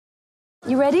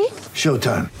You ready?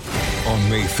 Showtime. On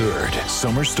May 3rd,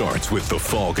 summer starts with The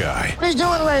Fall Guy. Let's do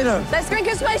it later. Let's drink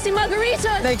a spicy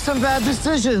margarita. Make some bad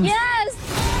decisions. Yes!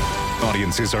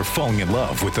 Audiences are falling in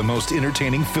love with the most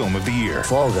entertaining film of the year.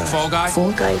 Fall Guy. Fall Guy?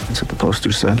 Fall guy. That's what the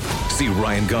poster said. See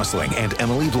Ryan Gosling and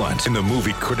Emily Blunt in the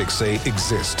movie critics say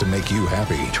exists to make you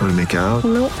happy. Trying to make it out?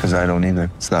 Nope. Because I don't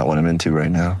either. It's not what I'm into right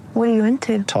now. What are you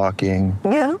into? Talking.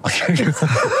 Yeah.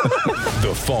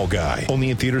 The Fall Guy.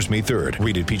 Only in theaters May 3rd.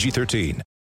 Rated PG-13.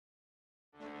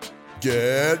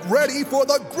 Get ready for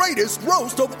the greatest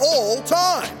roast of all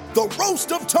time. The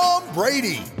Roast of Tom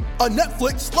Brady. A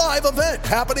Netflix live event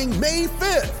happening May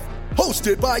 5th.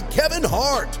 Hosted by Kevin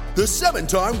Hart. The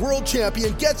 7-time world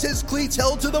champion gets his cleats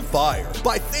held to the fire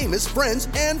by famous friends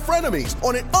and frenemies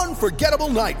on an unforgettable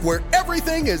night where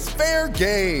everything is fair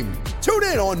game. Tune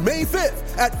in on May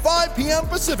 5th at 5 p.m.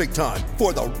 Pacific time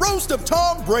for the Roast of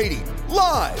Tom Brady.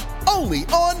 Live only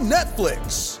on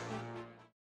Netflix.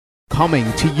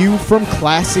 Coming to you from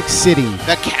Classic City,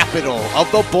 the capital of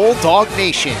the Bulldog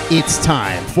Nation. it's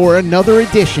time for another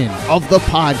edition of the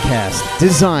podcast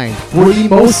designed for the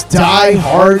most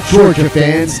die-hard Georgia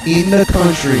fans in the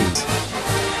country.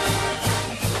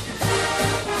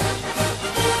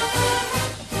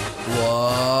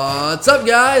 What's up,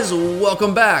 guys?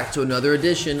 Welcome back to another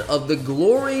edition of the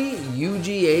Glory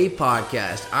UGA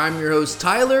podcast. I'm your host,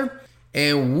 Tyler.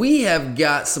 And we have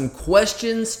got some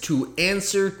questions to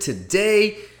answer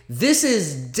today. This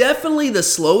is definitely the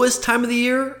slowest time of the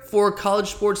year for a college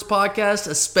sports podcast,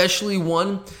 especially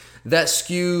one that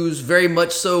skews very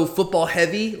much so football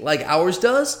heavy like ours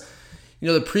does. You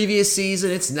know, the previous season,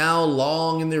 it's now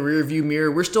long in the rearview mirror.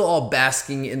 We're still all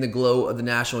basking in the glow of the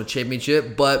national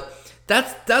championship, but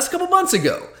that's a couple months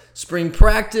ago. Spring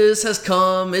practice has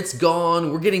come, it's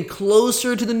gone. We're getting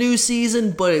closer to the new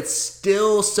season, but it's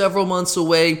still several months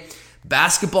away.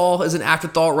 Basketball is an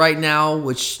afterthought right now,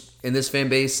 which in this fan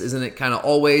base, isn't it kind of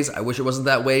always? I wish it wasn't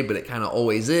that way, but it kind of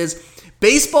always is.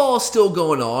 Baseball is still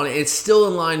going on. It's still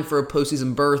in line for a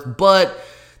postseason berth, but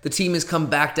the team has come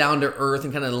back down to earth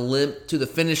and kind of limped to the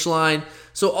finish line.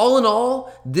 So all in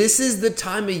all, this is the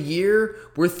time of year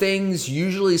where things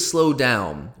usually slow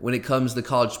down when it comes to the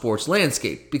college sports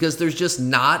landscape because there's just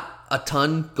not a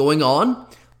ton going on.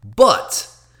 But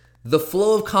the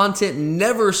flow of content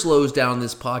never slows down on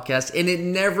this podcast, and it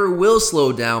never will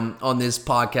slow down on this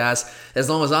podcast as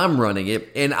long as I'm running it.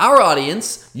 And our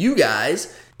audience, you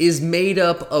guys, is made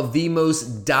up of the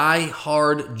most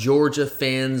die-hard Georgia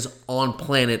fans on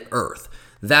planet Earth.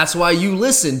 That's why you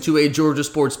listen to a Georgia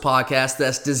sports podcast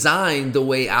that's designed the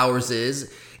way ours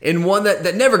is, and one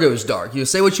that never goes dark. You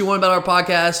say what you want about our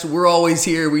podcast. We're always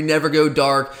here. We never go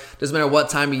dark. Doesn't matter what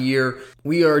time of year.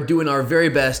 We are doing our very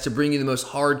best to bring you the most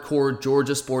hardcore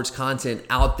Georgia sports content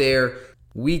out there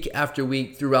week after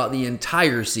week throughout the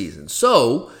entire season.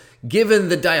 So, given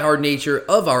the diehard nature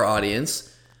of our audience,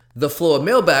 the flow of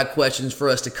mailbag questions for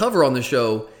us to cover on the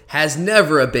show has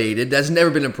never abated. That's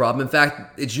never been a problem. In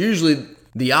fact, it's usually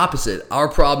the opposite. Our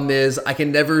problem is I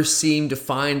can never seem to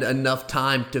find enough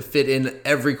time to fit in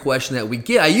every question that we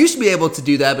get. I used to be able to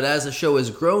do that, but as the show has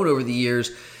grown over the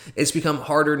years, it's become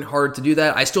harder and harder to do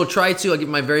that. I still try to. I give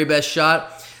my very best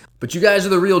shot. But you guys are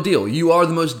the real deal. You are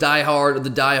the most diehard of the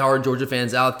diehard Georgia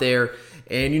fans out there,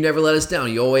 and you never let us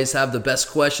down. You always have the best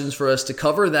questions for us to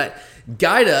cover that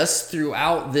guide us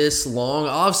throughout this long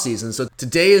offseason. So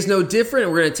today is no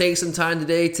different. We're going to take some time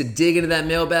today to dig into that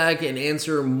mailbag and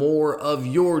answer more of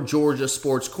your Georgia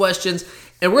sports questions.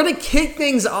 And we're going to kick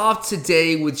things off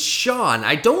today with Sean.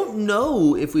 I don't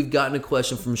know if we've gotten a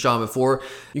question from Sean before.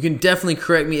 You can definitely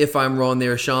correct me if I'm wrong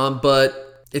there, Sean.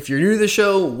 But if you're new to the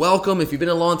show, welcome. If you've been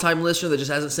a long-time listener that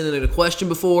just hasn't sent in a question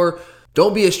before,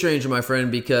 don't be a stranger, my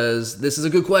friend, because this is a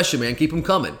good question, man. Keep them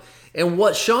coming. And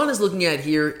what Sean is looking at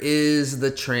here is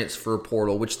the transfer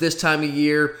portal, which this time of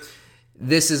year,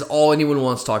 this is all anyone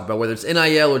wants to talk about, whether it's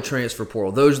NIL or transfer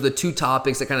portal. Those are the two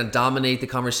topics that kind of dominate the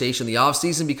conversation in the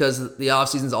offseason because the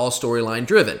offseason is all storyline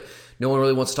driven. No one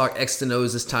really wants to talk X's and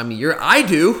O's this time of year. I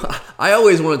do. I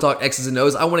always want to talk X's and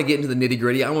O's. I want to get into the nitty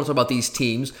gritty. I want to talk about these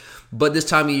teams. But this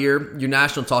time of year, your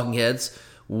national talking heads,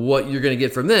 what you're going to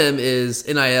get from them is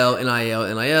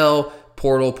NIL,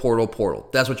 portal.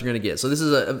 That's what you're going to get. So this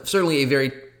is certainly a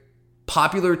very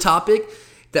popular topic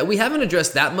that we haven't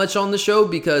addressed that much on the show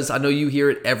because I know you hear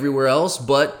it everywhere else,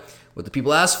 but what the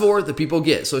people ask for, the people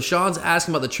get. So Sean's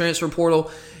asking about the transfer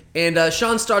portal, and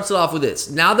Sean starts it off with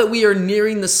this. Now that we are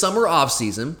nearing the summer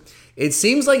offseason, it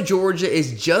seems like Georgia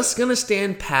is just going to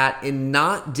stand pat and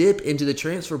not dip into the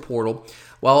transfer portal,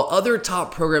 while other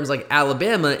top programs like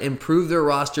Alabama improve their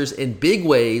rosters in big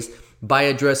ways by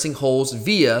addressing holes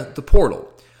via the portal.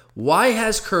 Why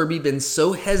has Kirby been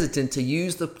so hesitant to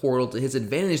use the portal to his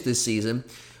advantage this season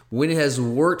when it has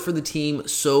worked for the team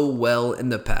so well in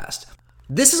the past?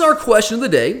 This is our question of the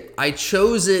day. I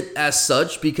chose it as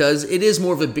such because it is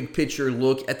more of a big picture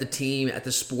look at the team, at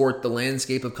the sport, the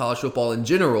landscape of college football in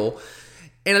general.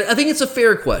 And I think it's a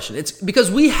fair question. It's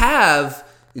because we have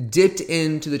dipped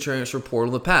into the transfer portal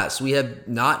in the past. We have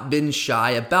not been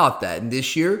shy about that. And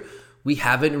this year, we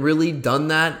haven't really done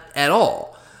that at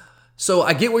all. So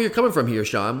I get where you're coming from here,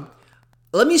 Sean.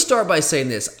 Let me start by saying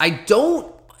this. I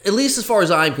don't, at least as far as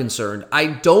I'm concerned, I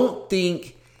don't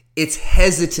think it's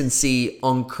hesitancy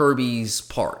on Kirby's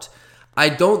part. I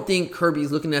don't think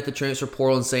Kirby's looking at the transfer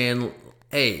portal and saying,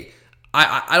 hey,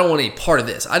 I don't want any part of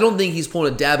this. I don't think he's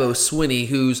pulling a Dabo Swinney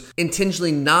who's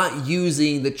intentionally not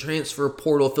using the transfer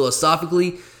portal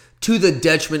philosophically to the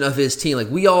detriment of his team. Like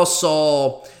we all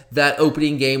saw that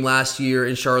opening game last year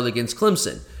in Charlotte against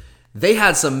Clemson. They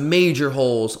had some major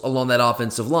holes along that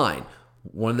offensive line.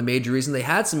 One of the major reasons they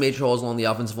had some major holes along the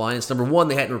offensive line is, number one,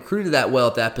 they hadn't recruited that well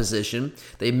at that position.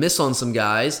 They missed on some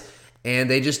guys, and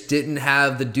they just didn't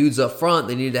have the dudes up front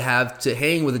they needed to have to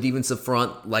hang with a defensive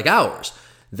front like ours.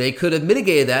 They could have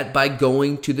mitigated that by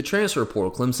going to the transfer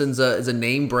portal. Clemson's is a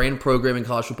name brand program in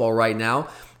college football right now,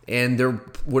 and there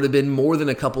would have been more than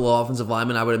a couple of offensive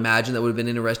linemen, I would imagine, that would have been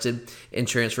interested in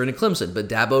transferring to Clemson. But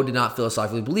Dabo did not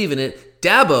philosophically believe in it.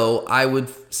 Dabo, I would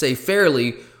say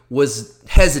fairly, was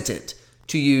hesitant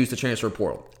to use the transfer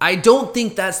portal. I don't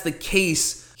think that's the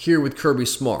case here with Kirby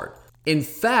Smart. In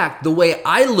fact, the way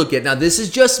I look at it, now this is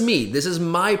just me, this is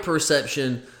my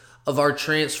perception of our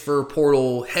transfer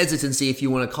portal hesitancy, if you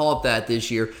want to call it that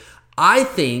this year. I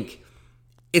think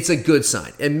it's a good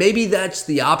sign. And maybe that's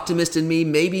the optimist in me.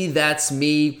 Maybe that's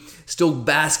me still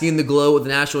basking in the glow of the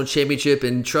national championship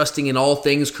and trusting in all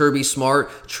things Kirby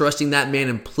Smart, trusting that man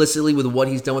implicitly with what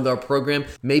he's done with our program.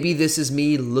 Maybe this is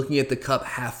me looking at the cup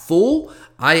half full.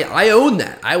 I own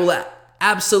that. I will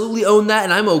absolutely own that,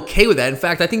 and I'm okay with that. In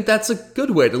fact, I think that's a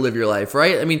good way to live your life,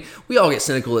 right? I mean, we all get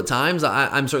cynical at times.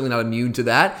 I'm certainly not immune to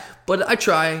that, but I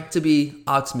try to be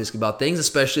optimistic about things,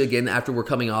 especially, again, after we're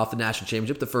coming off the national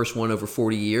championship, the first one over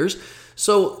 40 years.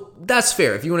 So that's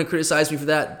fair. If you want to criticize me for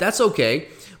that, that's okay.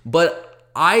 But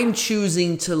I'm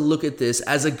choosing to look at this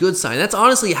as a good sign. That's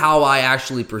honestly how I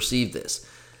actually perceive this.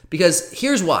 Because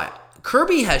here's why.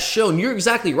 Kirby has shown, you're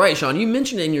exactly right, Sean. You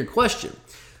mentioned it in your question.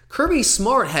 Kirby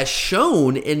Smart has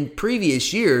shown in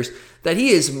previous years that he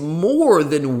is more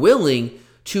than willing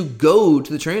to go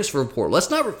to the transfer portal. Let's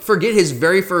not forget his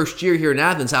very first year here in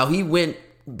Athens, how he went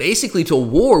basically to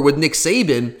war with Nick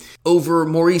Saban over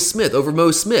Maurice Smith, over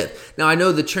Mo Smith. Now, I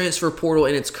know the transfer portal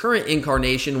in its current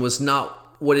incarnation was not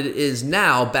what it is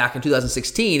now. Back in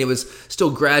 2016, it was still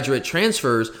graduate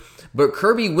transfers, but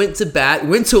Kirby went to bat,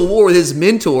 went to war with his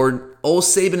mentor, old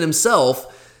Saban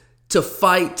himself, to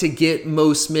fight to get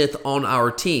Mo Smith on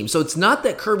our team. So it's not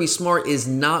that Kirby Smart is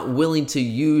not willing to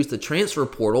use the transfer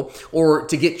portal or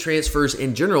to get transfers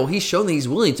in general. He's shown that he's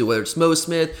willing to, whether it's Mo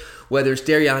Smith, whether it's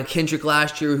Darion Kendrick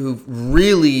last year, who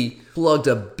really plugged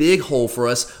a big hole for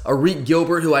us. Arik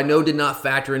Gilbert, who I know did not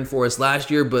factor in for us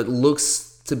last year, but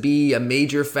looks to be a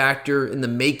major factor in the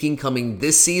making coming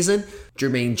this season.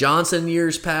 Jermaine Johnson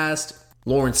years past.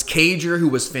 Lawrence Cager, who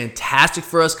was fantastic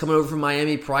for us coming over from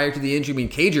Miami prior to the injury. I mean,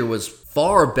 Cager was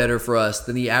far better for us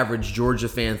than the average Georgia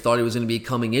fan thought he was going to be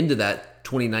coming into that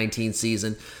 2019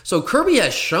 season. So Kirby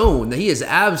has shown that he is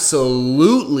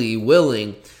absolutely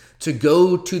willing to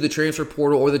go to the transfer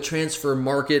portal or the transfer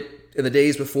market in the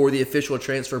days before the official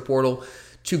transfer portal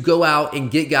to go out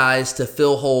and get guys to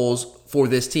fill holes for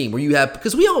this team. Where you have,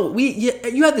 because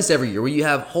you have this every year, where you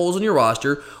have holes in your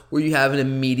roster where you have an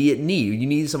immediate need. You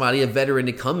need somebody, a veteran,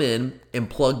 to come in and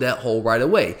plug that hole right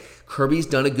away. Kirby's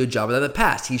done a good job of that in the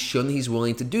past. He's shown that he's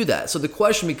willing to do that. So the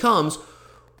question becomes,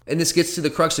 and this gets to the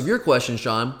crux of your question,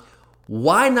 Sean,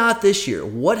 why not this year?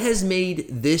 What has made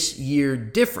this year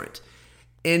different?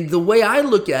 And the way I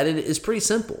look at it is pretty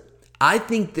simple. I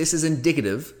think this is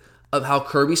indicative of how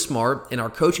Kirby Smart and our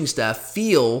coaching staff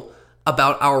feel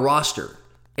about our roster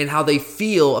and how they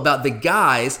feel about the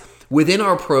guys within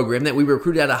our program that we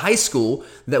recruited out of high school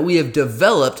that we have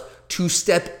developed to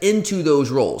step into those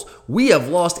roles. We have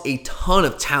lost a ton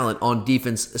of talent on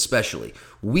defense especially.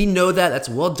 We know that. That's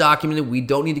well documented. We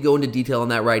don't need to go into detail on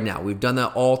that right now. We've done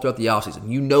that all throughout the offseason.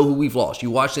 You know who we've lost. You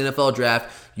watch the NFL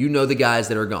draft. You know the guys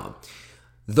that are gone.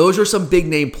 Those are some big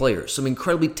name players, some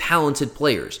incredibly talented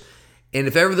players. And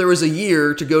if ever there was a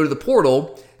year to go to the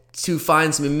portal to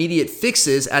find some immediate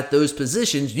fixes at those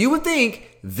positions, you would think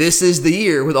this is the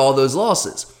year with all those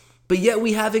losses. But yet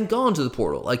we haven't gone to the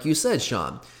portal, like you said,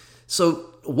 Sean. So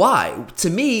why? To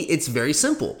me, it's very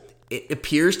simple. It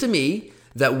appears to me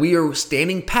that we are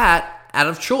standing pat out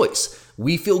of choice.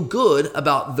 We feel good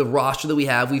about the roster that we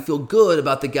have. We feel good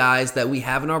about the guys that we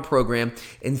have in our program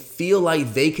and feel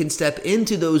like they can step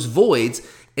into those voids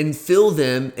and fill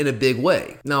them in a big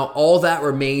way. Now, all that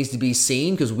remains to be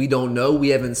seen because we don't know. We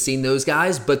haven't seen those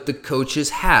guys, but the coaches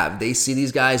have. They see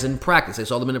these guys in practice. They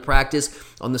saw them in a practice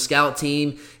on the scout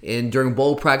team and during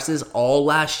bowl practices all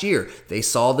last year. They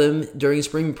saw them during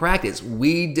spring practice.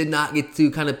 We did not get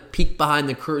to kind of peek behind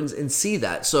the curtains and see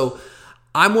that. So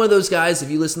I'm one of those guys, if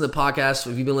you listen to the podcast,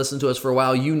 if you've been listening to us for a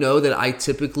while, you know that I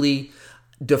typically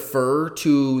defer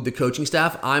to the coaching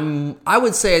staff. I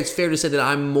would say it's fair to say that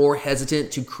I'm more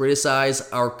hesitant to criticize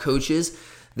our coaches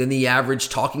than the average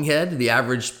talking head, the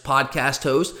average podcast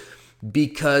host,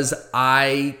 because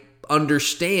I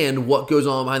understand what goes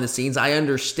on behind the scenes. I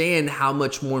understand how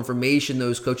much more information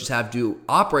those coaches have to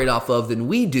operate off of than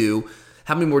we do,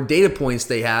 how many more data points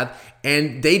they have,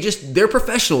 and they're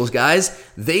professionals, guys.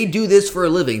 They do this for a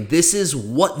living. This is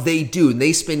what they do, and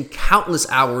they spend countless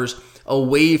hours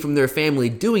away from their family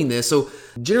doing this. So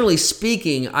generally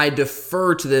speaking, I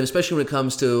defer to them, especially when it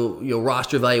comes to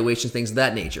roster evaluations, things of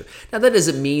that nature. Now, that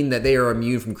doesn't mean that they are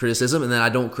immune from criticism and that I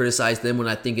don't criticize them when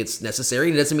I think it's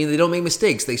necessary. It doesn't mean they don't make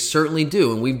mistakes. They certainly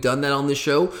do, and we've done that on this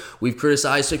show. We've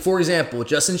criticized, like, for example,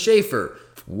 Justin Schaefer.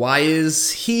 Why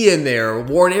is he in there?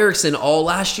 Warren Ericson all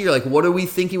last year. Like, what are we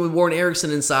thinking with Warren Ericson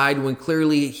inside when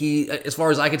clearly he, as far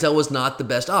as I can tell, was not the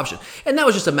best option? And that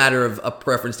was just a matter of a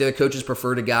preference. The other coaches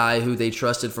preferred a guy who they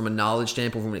trusted from a knowledge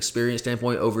standpoint, from an experience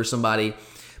standpoint, over somebody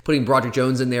putting Broderick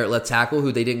Jones in there at left tackle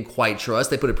who they didn't quite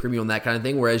trust. They put a premium on that kind of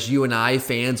thing, whereas you and I,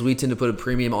 fans, we tend to put a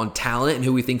premium on talent and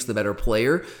who we think's the better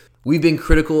player. We've been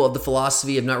critical of the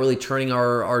philosophy of not really turning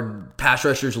our pass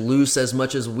rushers loose as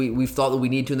much as we've thought that we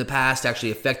need to in the past to actually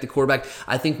affect the quarterback.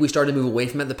 I think we started to move away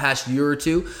from that the past year or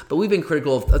two, but we've been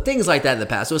critical of things like that in the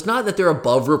past. So it's not that they're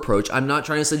above reproach. I'm not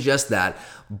trying to suggest that.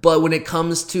 But when it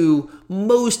comes to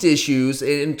most issues,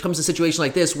 and it comes to a situation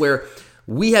like this where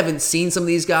we haven't seen some of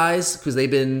these guys because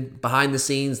they've been behind the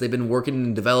scenes, they've been working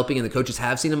and developing, and the coaches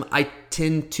have seen them, I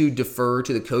tend to defer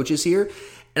to the coaches here.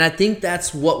 And I think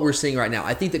that's what we're seeing right now.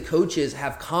 I think the coaches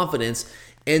have confidence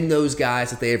in those guys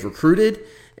that they have recruited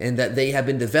and that they have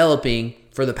been developing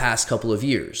for the past couple of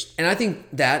years. And I think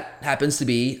that happens to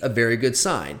be a very good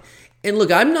sign. And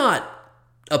look, I'm not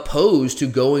opposed to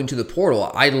going to the portal.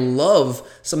 I love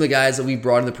some of the guys that we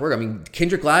brought in the program. I mean,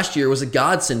 Kendrick last year was a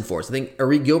godsend for us. I think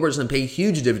Arik Gilbert's going to pay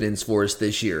huge dividends for us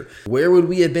this year. Where would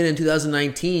we have been in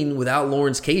 2019 without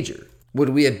Lawrence Cager?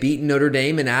 Would we have beaten Notre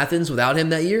Dame in Athens without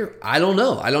him that year? I don't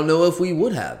know. I don't know if we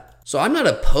would have. So I'm not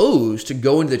opposed to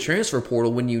going to the transfer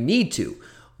portal when you need to.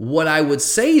 What I would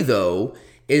say, though,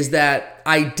 is that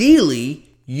ideally,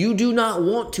 you do not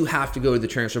want to have to go to the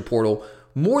transfer portal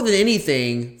more than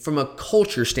anything from a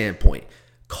culture standpoint.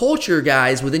 Culture,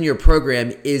 guys, within your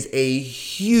program is a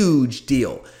huge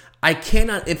deal. I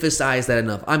cannot emphasize that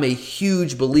enough. I'm a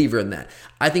huge believer in that.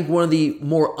 I think one of the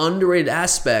more underrated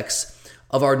aspects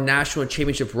of our national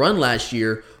championship run last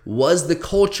year was the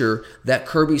culture that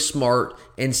Kirby Smart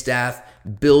and staff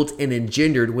built and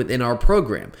engendered within our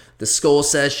program. The skull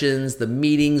sessions, the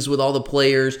meetings with all the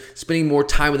players, spending more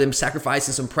time with them,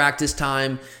 sacrificing some practice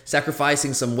time,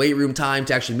 sacrificing some weight room time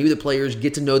to actually meet with the players,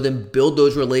 get to know them, build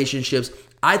those relationships.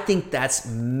 I think that's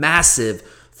massive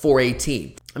for a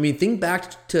team. I mean, think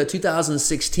back to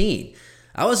 2016.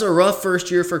 That was a rough first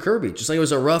year for Kirby, just like it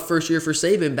was a rough first year for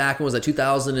Saban back in, was that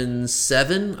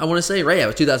 2007, I want to say? Right, yeah, it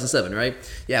was 2007, right?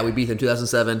 Yeah, we beat them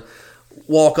 2007.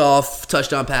 Walk-off,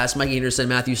 touchdown pass, Mikey Henderson,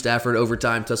 Matthew Stafford,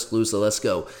 overtime, Tuscaloosa, let's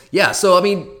go. Yeah, so, I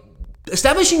mean,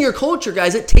 establishing your culture,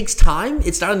 guys, it takes time.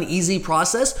 It's not an easy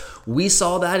process. We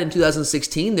saw that in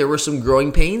 2016. There were some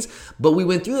growing pains, but we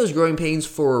went through those growing pains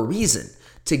for a reason,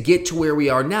 to get to where we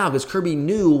are now, because Kirby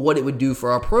knew what it would do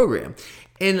for our program.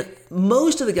 And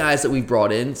most of the guys that we've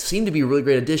brought in seem to be really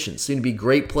great additions, seem to be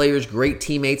great players, great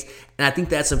teammates, and I think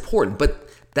that's important. But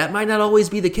that might not always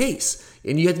be the case.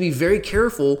 And you have to be very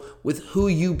careful with who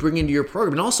you bring into your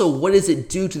program. And also, what does it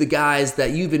do to the guys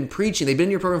that you've been preaching? They've been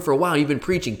in your program for a while. You've been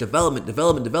preaching development,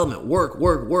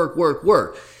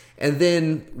 work. And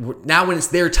then now when it's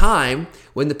their time,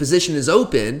 when the position is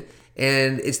open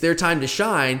and it's their time to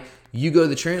shine, you go to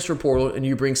the transfer portal and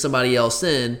you bring somebody else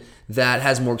in that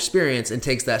has more experience and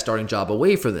takes that starting job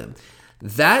away from them.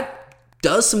 That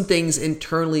does some things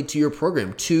internally to your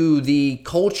program, to the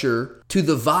culture, to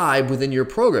the vibe within your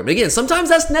program. And again, sometimes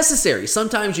that's necessary.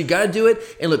 Sometimes you got to do it.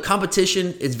 And look,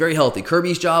 competition is very healthy.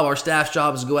 Kirby's job, our staff's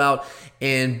job is to go out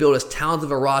and build as talented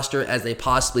of a roster as they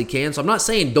possibly can. So I'm not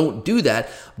saying don't do that,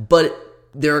 but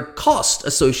there are costs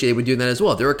associated with doing that as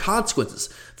well. There are consequences.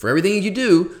 For everything you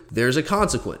do, there's a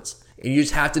consequence. And you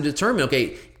just have to determine,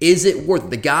 okay, is it worth it?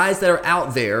 The guys that are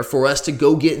out there for us to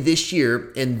go get this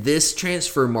year in this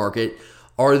transfer market,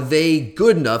 are they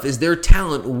good enough? Is their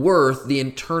talent worth the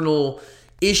internal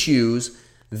issues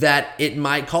that it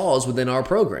might cause within our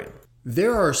program?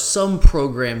 There are some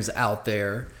programs out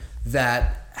there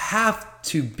that have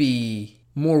to be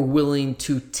more willing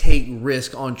to take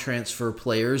risk on transfer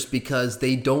players because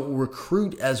they don't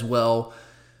recruit as well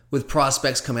with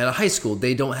prospects coming out of high school.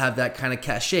 They don't have that kind of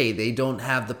cachet. They don't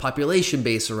have the population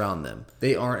base around them.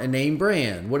 They aren't a name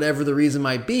brand, whatever the reason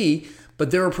might be.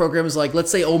 But there are programs like,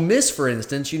 let's say Ole Miss, for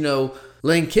instance,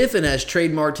 Lane Kiffin has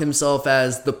trademarked himself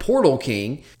as the Portal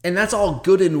King, and that's all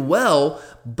good and well,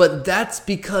 but that's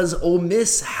because Ole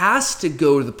Miss has to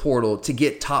go to the portal to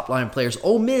get top-line players.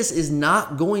 Ole Miss is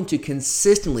not going to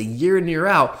consistently, year in, year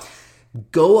out,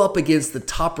 go up against the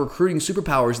top recruiting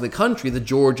superpowers in the country, the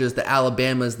Georgias, the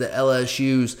Alabamas, the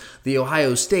LSUs, the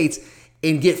Ohio States,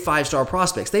 and get 5-star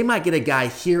prospects. They might get a guy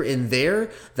here and there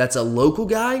that's a local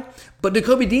guy, but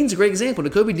Nakobe Dean's a great example.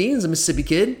 Nakobe Dean's a Mississippi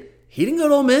kid. He didn't go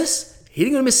to Ole Miss. He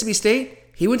didn't go to Mississippi State.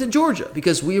 He went to Georgia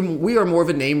because we are more of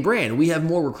a name brand. We have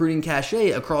more recruiting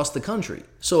cachet across the country.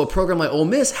 So a program like Ole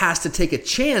Miss has to take a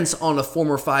chance on a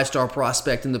former 5-star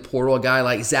prospect in the portal, a guy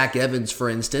like Zach Evans, for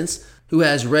instance, who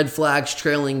has red flags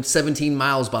trailing 17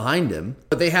 miles behind him.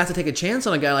 But they have to take a chance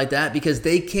on a guy like that because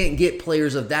they can't get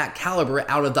players of that caliber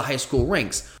out of the high school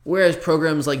ranks. Whereas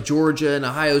programs like Georgia and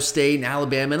Ohio State and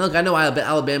Alabama, and look, I know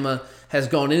Alabama has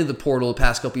gone into the portal the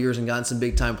past couple years and gotten some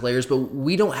big-time players, but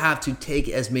we don't have to take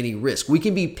as many risks. We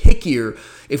can be pickier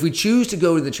if we choose to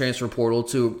go to the transfer portal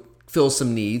to fill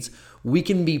some needs. We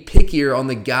can be pickier on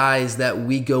the guys that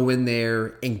we go in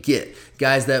there and get.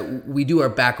 Guys that we do our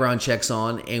background checks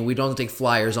on and we don't have to take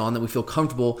flyers on, that we feel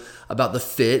comfortable about the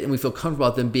fit and we feel comfortable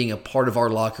about them being a part of our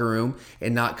locker room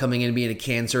and not coming in and being a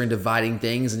cancer and dividing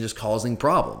things and just causing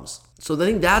problems. So I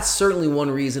think that's certainly one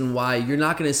reason why you're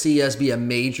not going to see us be a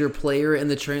major player in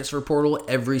the transfer portal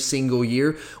every single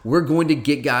year. We're going to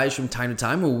get guys from time to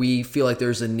time where we feel like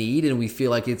there's a need and we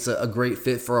feel like it's a great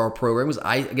fit for our programs.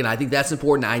 I think that's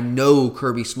important. I know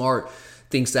Kirby Smart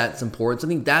thinks that's important. So I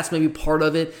think that's maybe part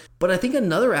of it. But I think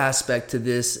another aspect to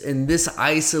this, in this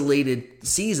isolated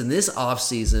season, this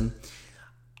offseason,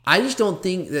 I just don't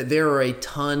think that there are a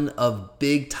ton of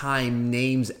big-time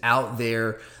names out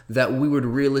there that we would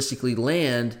realistically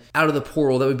land out of the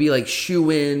portal that would be like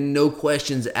shoe-in, no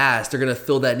questions asked. They're going to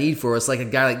fill that need for us like a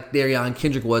guy like Darion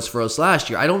Kendrick was for us last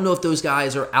year. I don't know if those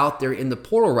guys are out there in the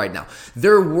portal right now.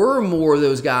 There were more of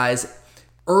those guys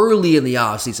early in the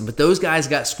offseason, but those guys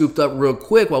got scooped up real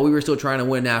quick while we were still trying to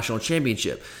win a national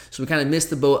championship. So we kind of missed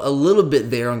the boat a little bit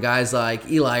there on guys like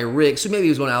Eli Ricks, who maybe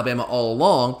was going to Alabama all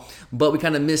along, but we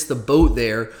kind of missed the boat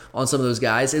there on some of those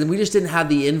guys, and we just didn't have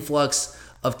the influx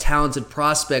of talented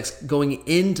prospects going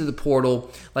into the portal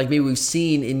like maybe we've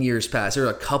seen in years past. There are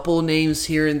a couple names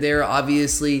here and there.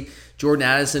 Obviously, Jordan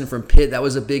Addison from Pitt, that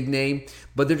was a big name,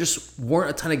 but there just weren't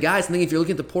a ton of guys. I think if you're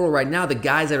looking at the portal right now, the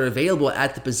guys that are available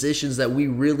at the positions that we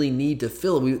really need to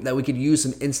fill, that we could use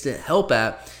some instant help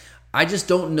at, I just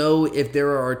don't know if there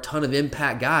are a ton of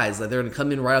impact guys that they're going to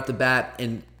come in right off the bat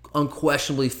and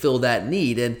unquestionably fill that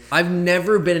need. And I've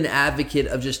never been an advocate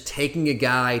of just taking a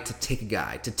guy, to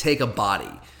take a body.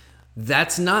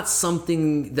 That's not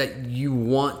something that you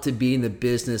want to be in the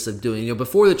business of doing.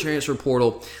 Before the transfer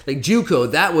portal, like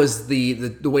JUCO, that was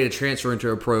the way to transfer into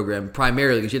a program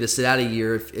primarily, because you had to sit out a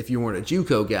year if you weren't a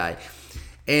JUCO guy.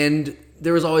 And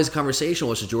there was always a conversation,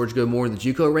 well, should Georgia go more in the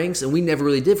JUCO ranks? And we never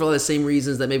really did, for all the same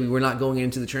reasons that maybe we're not going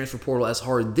into the transfer portal as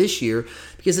hard this year,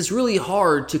 because it's really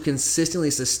hard to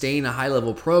consistently sustain a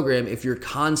high-level program if you're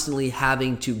constantly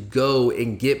having to go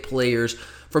and get players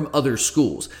from other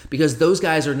schools, because those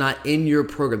guys are not in your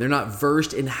program. They're not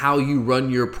versed in how you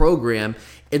run your program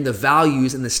and the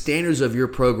values and the standards of your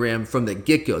program from the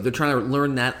get-go. They're trying to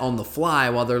learn that on the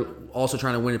fly while they're also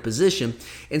trying to win a position.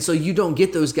 And so you don't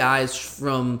get those guys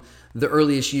from the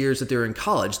earliest years that they're in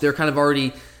college. They're kind of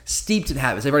already steeped in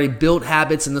habits. They've already built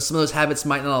habits, and some of those habits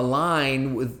might not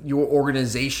align with your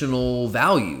organizational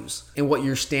values and what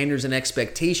your standards and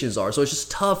expectations are. So it's just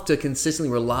tough to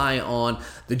consistently rely on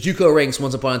the JUCO ranks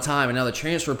once upon a time and now the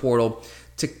transfer portal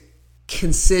to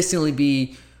consistently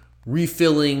be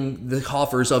refilling the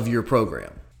coffers of your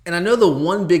program. And I know the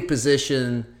one big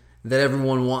position that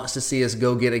everyone wants to see us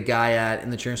go get a guy at in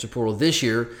the transfer portal this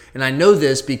year, and I know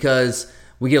this because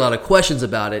we get a lot of questions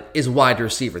about it, is wide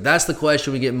receiver. That's the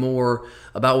question we get more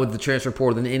about with the transfer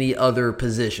portal than any other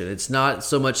position. It's not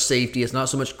so much safety. It's not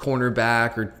so much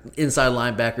cornerback or inside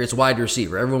linebacker. It's wide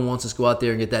receiver. Everyone wants us to go out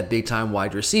there and get that big-time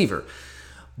wide receiver.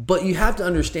 But you have to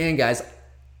understand, guys,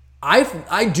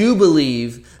 I do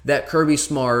believe that Kirby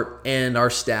Smart and our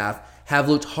staff have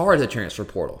looked hard at the transfer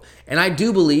portal. And I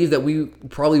do believe that we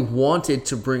probably wanted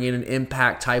to bring in an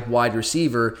impact type wide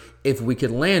receiver if we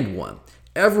could land one.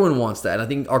 Everyone wants that. I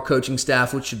think our coaching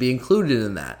staff should be included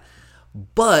in that.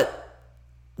 But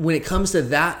when it comes to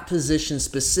that position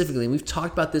specifically, and we've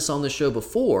talked about this on the show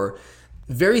before,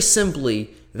 very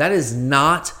simply, that is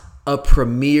not a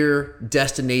premier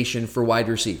destination for wide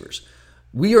receivers.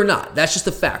 We are not. That's just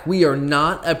a fact. We are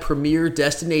not a premier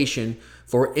destination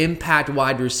for impact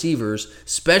wide receivers,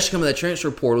 especially coming to the transfer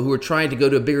portal, who are trying to go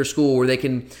to a bigger school where they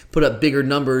can put up bigger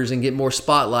numbers and get more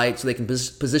spotlight so they can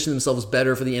position themselves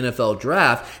better for the NFL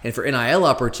draft and for NIL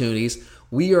opportunities.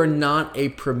 We are not a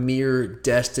premier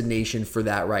destination for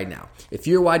that right now. If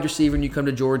you're a wide receiver and you come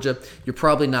to Georgia, you're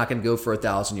probably not going to go for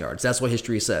 1,000 yards. That's what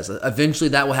history says. Eventually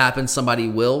that will happen. Somebody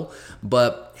will.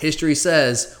 But history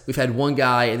says we've had one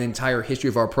guy in the entire history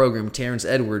of our program, Terrence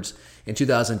Edwards, in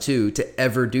 2002, to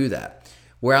ever do that.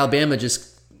 Where Alabama just,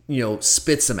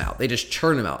 spits them out. They just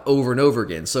churn them out over and over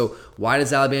again. So why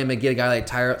does Alabama get a guy like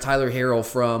Tyler Harrell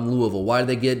from Louisville? Why do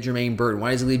they get Jermaine Burton?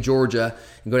 Why does he leave Georgia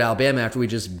and go to Alabama after we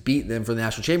just beat them for the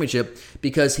national championship?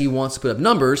 Because he wants to put up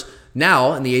numbers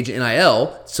now in the age of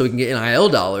NIL so he can get NIL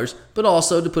dollars, but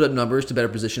also to put up numbers to better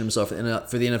position himself for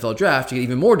the NFL draft to get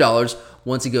even more dollars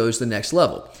once he goes to the next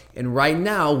level. And right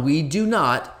now, we do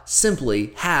not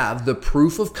simply have the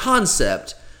proof of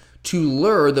concept to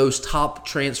lure those top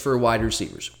transfer wide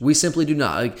receivers. We simply do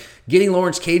not. Like getting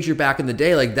Lawrence Cager back in the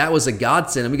day, that was a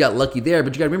godsend, and we got lucky there.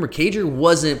 But you got to remember, Cager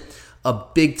wasn't a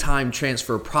big-time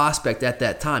transfer prospect at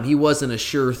that time. He wasn't a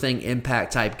sure-thing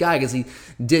impact type guy because he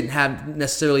didn't have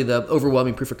necessarily the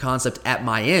overwhelming proof of concept at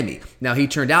Miami. Now, he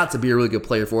turned out to be a really good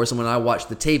player for us, and when I watched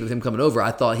the tape of him coming over,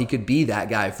 I thought he could be that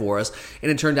guy for us,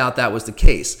 and it turned out that was the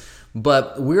case.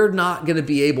 But we're not going to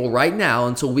be able right now,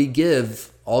 until we give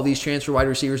all these transfer wide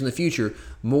receivers in the future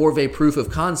more of a proof of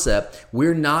concept,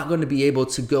 we're not going to be able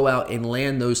to go out and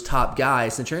land those top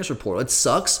guys in the transfer portal. It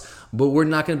sucks, but we're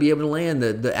not going to be able to land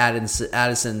the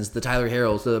Addisons, the Tyler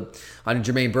Harrells.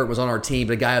 Jermaine Burton was on our team,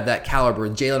 but a guy of that caliber,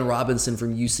 Jalen Robinson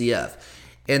from UCF.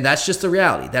 And that's just the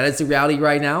reality. That is the reality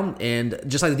right now. And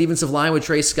just like the defensive line with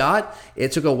Trey Scott,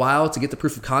 it took a while to get the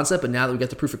proof of concept, but now that we got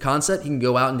the proof of concept, he can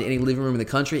go out into any living room in the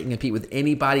country and compete with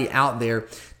anybody out there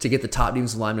to get the top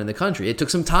defensive lineman in the country. It took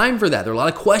some time for that. There are a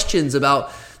lot of questions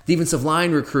about defensive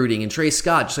line recruiting and Trey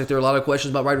Scott, just like there are a lot of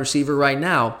questions about wide receiver right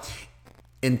now,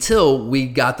 until we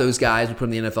got those guys we put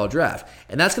in the NFL draft.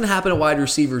 And that's going to happen at wide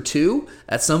receiver too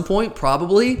at some point,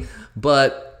 probably,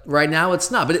 but right now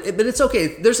it's not. But it's okay.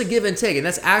 There's a give and take, and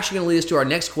that's actually going to lead us to our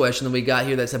next question that we got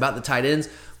here that's about the tight ends.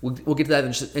 We'll get to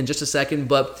that in just a second.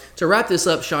 But to wrap this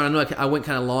up, Sean, I know I went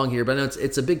kind of long here, but I know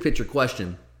it's a big picture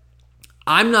question.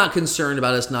 I'm not concerned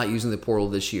about us not using the portal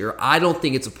this year. I don't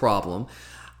think it's a problem.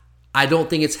 I don't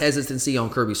think it's hesitancy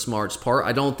on Kirby Smart's part.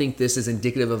 I don't think this is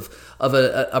indicative of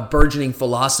a burgeoning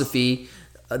philosophy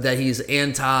that he's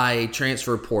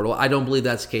anti-transfer portal. I don't believe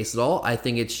that's the case at all. I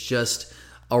think it's just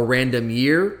a random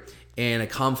year and a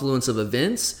confluence of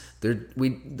events.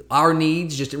 Our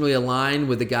needs just didn't really align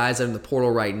with the guys that are in the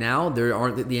portal right now. There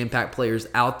aren't the impact players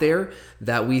out there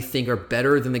that we think are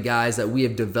better than the guys that we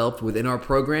have developed within our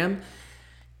program.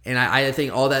 And I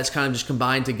think all that's kind of just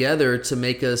combined together to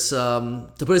make us, to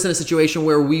put us in a situation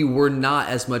where we were not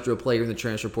as much of a player in the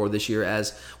transfer portal this year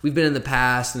as we've been in the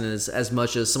past, and as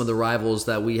much as some of the rivals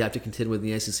that we have to contend with in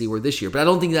the SEC were this year. But I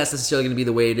don't think that's necessarily going to be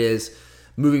the way it is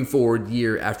moving forward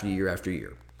year after year after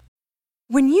year.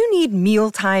 When you need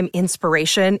mealtime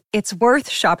inspiration, it's worth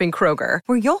shopping Kroger,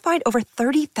 where you'll find over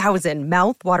 30,000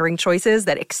 mouth-watering choices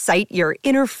that excite your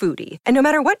inner foodie. And no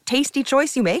matter what tasty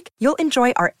choice you make, you'll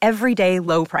enjoy our everyday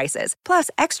low prices, plus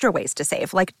extra ways to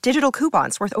save, like digital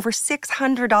coupons worth over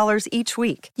 $600 each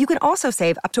week. You can also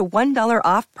save up to $1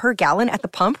 off per gallon at the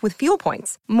pump with fuel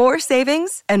points. More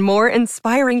savings and more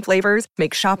inspiring flavors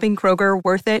make shopping Kroger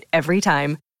worth it every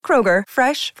time. Kroger,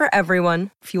 fresh for everyone.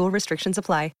 Fuel restrictions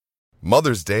apply.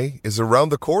 Mother's Day is around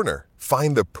the corner.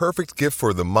 Find the perfect gift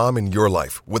for the mom in your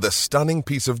life with a stunning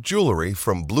piece of jewelry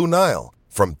from Blue Nile.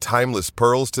 From timeless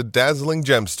pearls to dazzling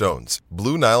gemstones,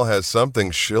 Blue Nile has something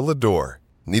she'll adore.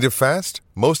 Need it fast?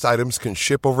 Most items can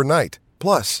ship overnight.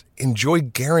 Plus, enjoy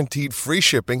guaranteed free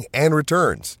shipping and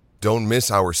returns. Don't miss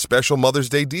our special Mother's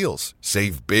Day deals.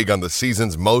 Save big on the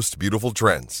season's most beautiful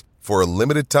trends. For a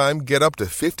limited time, get up to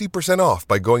 50% off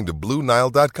by going to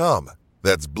BlueNile.com.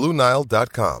 That's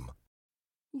BlueNile.com.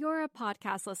 You're a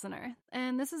podcast listener,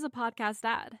 and this is a podcast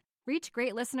ad. Reach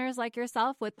great listeners like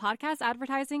yourself with podcast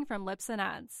advertising from Lips and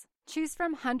Ads. Choose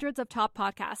from hundreds of top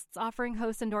podcasts offering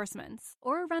host endorsements,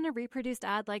 or run a reproduced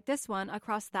ad like this one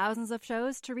across thousands of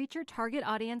shows to reach your target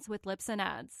audience with Libsyn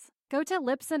Ads. Go to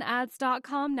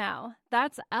libsynads.com now.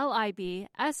 That's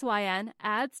LIBSYN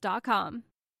ads.com.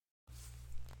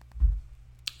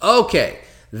 Okay,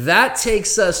 that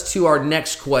takes us to our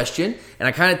next question, and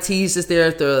I kind of teased this there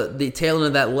at the tail end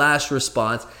of that last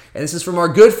response, and this is from our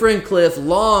good friend Cliff,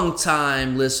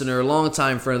 long-time listener,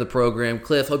 long-time friend of the program.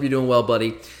 Cliff, hope you're doing well,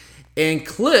 buddy. And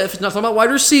Cliff is not talking about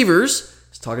wide receivers,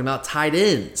 he's talking about tight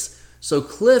ends. So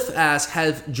Cliff asks,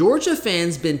 have Georgia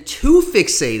fans been too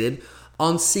fixated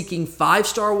on seeking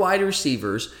 5-star wide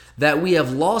receivers that we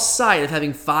have lost sight of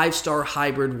having 5-star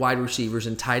hybrid wide receivers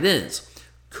and tight ends?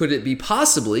 Could it be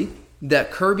possibly that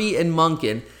Kirby and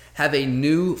Monken have a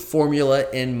new formula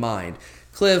in mind?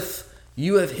 Cliff,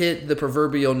 you have hit the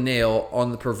proverbial nail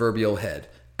on the proverbial head.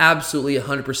 Absolutely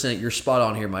 100%. You're spot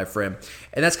on here, my friend.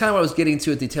 And that's kind of what I was getting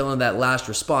to at the tail end of that last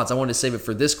response. I wanted to save it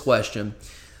for this question.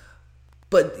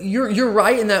 But you're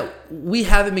right in that we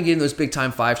haven't been getting those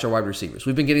big-time 5-star wide receivers.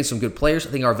 We've been getting some good players.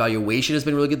 I think our evaluation has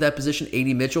been really good at that position.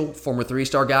 A.D. Mitchell, former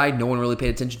 3-star guy. No one really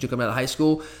paid attention to coming out of high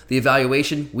school. The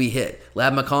evaluation, we hit.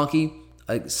 Ladd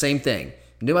McConkey, same thing.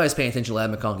 Nobody's paying attention to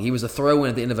Ladd McConkey. He was a throw-in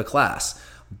at the end of a class.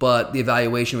 But the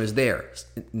evaluation was there.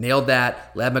 Nailed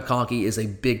that. Ladd McConkey is a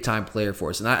big-time player for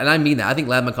us. And I mean that. I think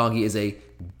Ladd McConkey is a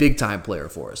big-time player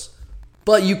for us.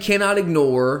 But you cannot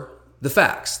ignore the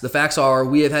facts. The facts are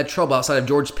we have had trouble outside of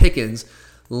George Pickens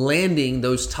landing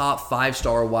those top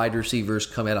 5-star wide receivers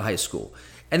coming out of high school.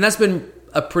 And that's been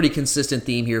a pretty consistent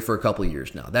theme here for a couple of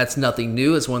years now. That's nothing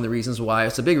new. It's one of the reasons why,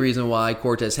 it's a big reason why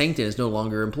Cortez Hankton is no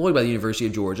longer employed by the University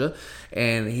of Georgia,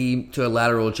 and he took a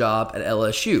lateral job at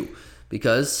LSU.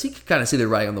 Because he could kind of see the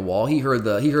writing on the wall. He heard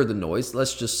the noise.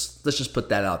 Let's just put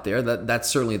that out there. That's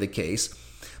certainly the case.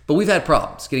 But we've had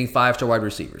problems getting 5-star wide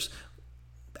receivers.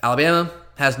 Alabama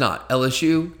has not.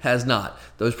 LSU has not.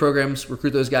 Those programs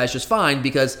recruit those guys just fine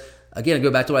because, again, I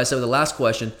go back to what I said with the last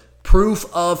question, proof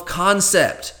of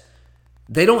concept.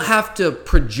 They don't have to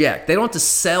project. They don't have to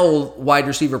sell wide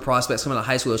receiver prospects coming out of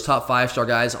high school, those top 5-star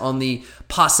guys, on the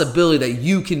possibility that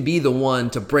you can be the one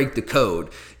to break the code.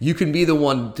 You can be the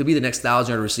one to be the next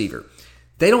 1,000-yard receiver.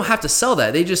 They don't have to sell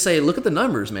that. They just say, look at the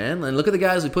numbers, man, and look at the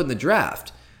guys we put in the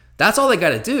draft. That's all they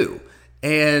got to do,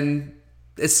 and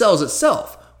it sells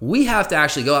itself. We have to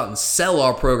actually go out and sell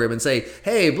our program and say,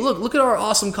 hey, look at our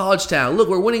awesome college town. Look,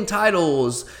 we're winning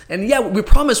titles, and yeah, we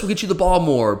promise we'll get you the ball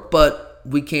more, but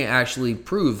we can't actually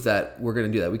prove that we're going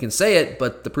to do that. We can say it,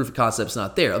 but the proof of concept's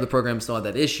not there. Other programs don't have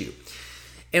that issue.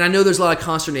 And I know there's a lot of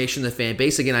consternation in the fan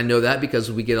base. Again, I know that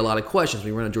because we get a lot of questions. We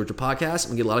run a Georgia podcast,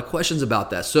 and we get a lot of questions about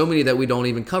that. So many that we don't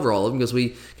even cover all of them because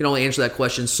we can only answer that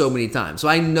question so many times. So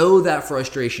I know that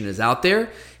frustration is out there.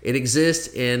 It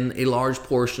exists in a large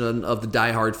portion of the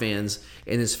diehard fans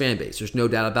in this fan base. There's no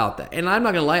doubt about that. And I'm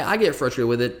not going to lie, I get frustrated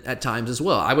with it at times as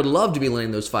well. I would love to be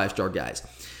landing those 5-star guys.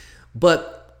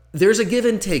 But there's a give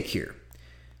and take here.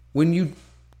 When you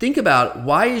think about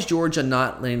why is Georgia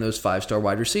not landing those 5-star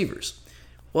wide receivers?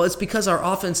 Well, it's because our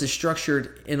offense is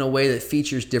structured in a way that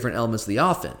features different elements of the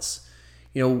offense.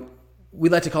 You know, we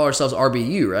like to call ourselves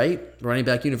RBU, right? Running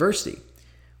Back University.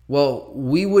 Well,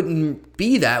 we wouldn't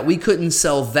be that. We couldn't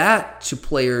sell that to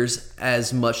players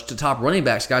as much, to top running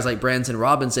backs, guys like Branson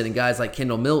Robinson and guys like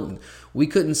Kendall Milton. We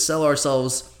couldn't sell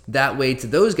ourselves that way to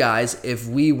those guys if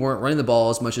we weren't running the ball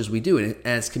as much as we do and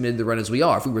as committed to run as we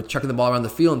are. If we were chucking the ball around the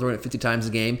field and throwing it 50 times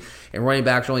a game and running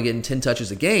backs are only getting 10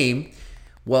 touches a game,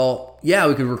 well, yeah,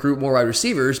 we could recruit more wide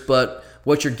receivers, but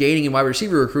what you're gaining in wide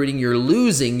receiver recruiting, you're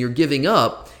losing, you're giving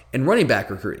up in running back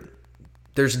recruiting.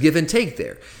 There's give and take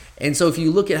there. And so if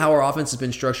you look at how our offense has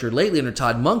been structured lately under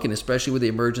Todd Monken, especially with the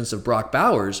emergence of Brock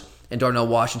Bowers, and Darnell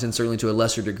Washington certainly to a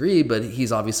lesser degree, but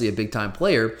he's obviously a big-time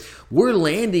player, we're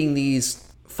landing these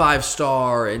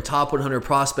 5-star and top 100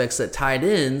 prospects at tight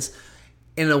ends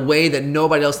in a way that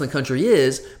nobody else in the country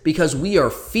is because we are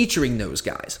featuring those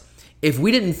guys. If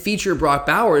we didn't feature Brock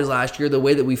Bowers last year the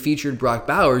way that we featured Brock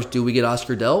Bowers, do we get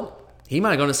Oscar Delp? He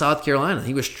might have gone to South Carolina.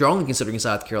 He was strongly considering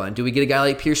South Carolina. Do we get a guy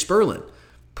like Pierce Spurlin?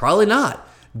 Probably not.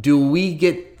 Do we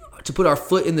get to put our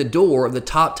foot in the door of the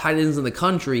top tight ends in the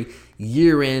country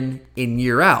year in and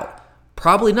year out?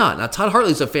 Probably not. Now, Todd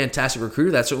Hartley's a fantastic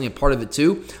recruiter. That's certainly a part of it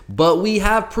too. But we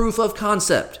have proof of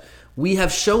concept. We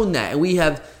have shown that. And we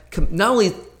have not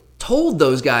only told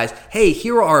those guys, hey,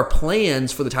 here are our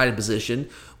plans for the tight end position.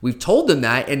 We've told them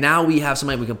that. And now we have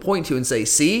somebody we can point to and say,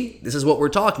 see, this is what we're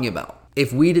talking about.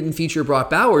 If we didn't feature Brock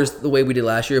Bowers the way we did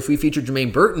last year, if we featured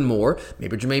Jermaine Burton more,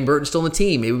 maybe Jermaine Burton's still on the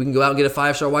team. Maybe we can go out and get a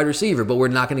 5-star wide receiver, but we're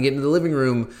not going to get into the living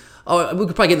room. Oh, we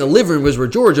could probably get in the living room because we're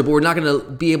Georgia, but we're not going to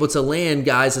be able to land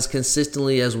guys as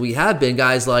consistently as we have been.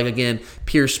 Guys like, again,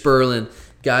 Pierce Spurlin,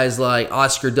 guys like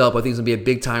Oscar Dupp, I think is going to be a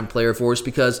big-time player for us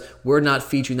because we're not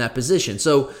featuring that position.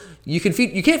 So you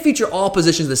can't feature all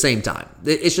positions at the same time.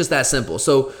 It's just that simple.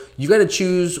 So you got to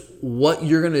choose what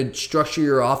you're going to structure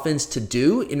your offense to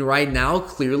do. And right now,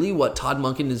 clearly, what Todd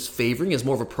Monken is favoring is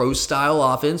more of a pro-style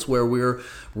offense where we're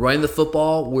running the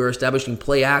football, we're establishing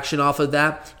play action off of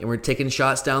that, and we're taking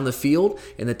shots down the field.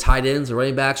 And the tight ends, the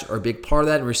running backs are a big part of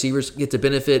that. And receivers get to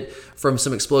benefit from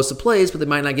some explosive plays, but they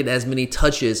might not get as many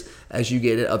touches as you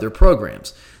get at other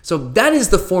programs. So that is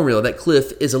the formula that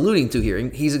Cliff is alluding to here,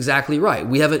 and he's exactly right.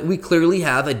 We clearly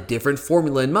have a different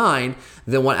formula in mind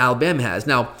than what Alabama has.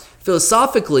 Now,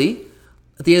 philosophically,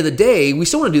 at the end of the day, we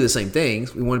still want to do the same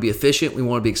things. We want to be efficient. We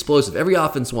want to be explosive. Every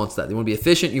offense wants that. They want to be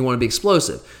efficient. You want to be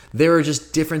explosive. There are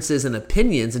just differences in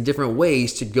opinions and different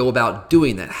ways to go about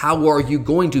doing that. How are you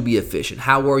going to be efficient?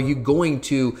 How are you going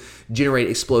to generate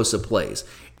explosive plays?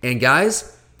 And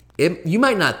guys, you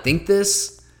might not think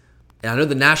this. And I know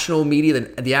the national media,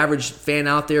 the average fan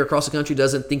out there across the country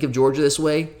doesn't think of Georgia this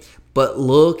way, but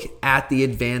look at the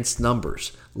advanced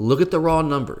numbers. Look at the raw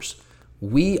numbers.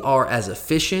 We are as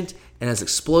efficient and as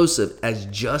explosive as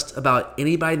just about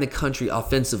anybody in the country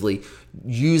offensively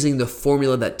using the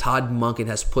formula that Todd Monken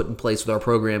has put in place with our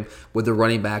program with the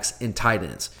running backs and tight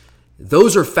ends.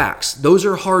 Those are facts. Those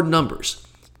are hard numbers.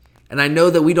 And I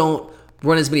know that we don't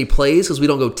run as many plays because we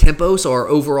don't go tempo, so our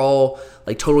overall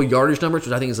total yardage numbers,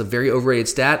 which I think is a very overrated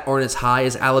stat, aren't as high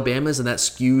as Alabama's, and that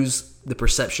skews the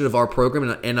perception of our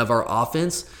program and of our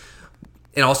offense.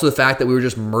 And also the fact that we were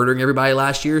just murdering everybody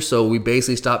last year, so we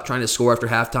basically stopped trying to score after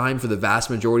halftime for the vast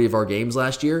majority of our games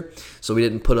last year. So we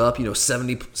didn't put up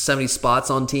 70 spots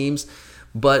on teams.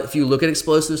 But if you look at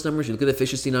explosiveness numbers, you look at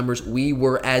efficiency numbers, we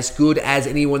were as good as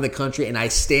anyone in the country, and I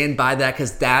stand by that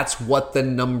because that's what the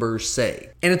numbers say.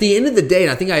 And at the end of the day,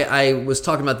 and I think I was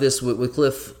talking about this with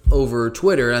Cliff over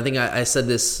Twitter, and I think I said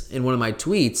this in one of my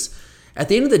tweets, at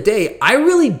the end of the day, I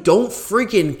really don't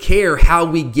freaking care how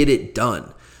we get it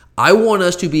done. I want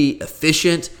us to be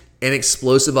efficient and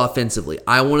explosive offensively.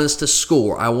 I want us to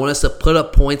score. I want us to put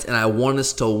up points, and I want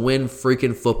us to win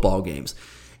freaking football games.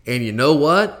 And you know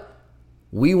what?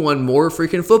 We won more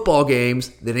freaking football games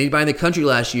than anybody in the country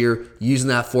last year using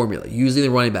that formula, using the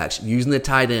running backs, using the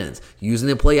tight ends, using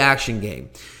the play action game.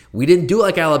 We didn't do it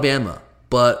like Alabama,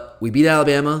 but we beat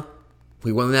Alabama.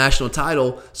 We won the national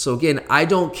title. So again, I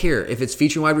don't care. If it's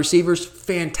featuring wide receivers,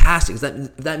 fantastic.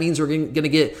 If that means we're going to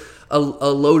get a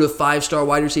load of 5-star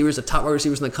wide receivers, the top wide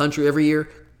receivers in the country every year,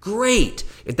 great.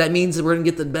 If that means that we're going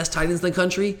to get the best tight ends in the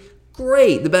country,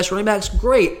 great. The best running backs,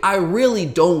 great. I really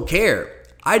don't care.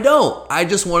 I don't. I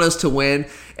just want us to win,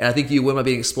 and I think you win by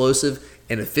being explosive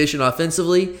and efficient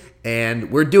offensively,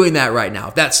 and we're doing that right now.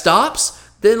 If that stops,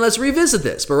 then let's revisit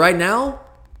this. But right now,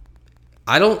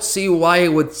 I don't see why it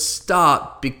would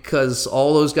stop because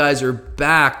all those guys are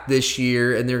back this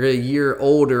year, and they're a year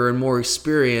older and more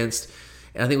experienced,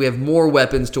 and I think we have more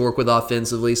weapons to work with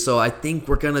offensively, so I think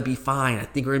we're going to be fine. I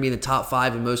think we're going to be in the top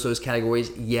 5 in most of those categories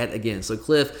yet again. So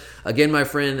Cliff, again, my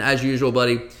friend, as usual,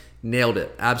 buddy, nailed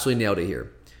it. Absolutely nailed it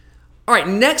here. All right,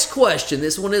 next question.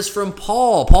 This one is from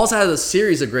Paul. Paul's had a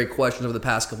series of great questions over the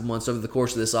past couple months over the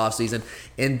course of this offseason,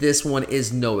 and this one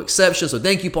is no exception. So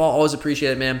thank you, Paul. Always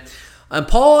appreciate it, man.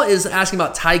 Paul is asking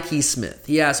about Tyke Smith.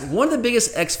 He asks, one of the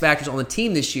biggest X factors on the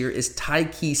team this year is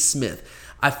Tyke Smith.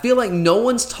 I feel like no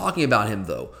one's talking about him,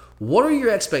 though. What are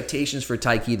your expectations for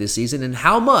Tyke this season, and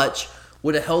how much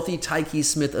would a healthy Tyke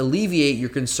Smith alleviate your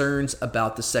concerns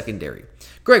about the secondary?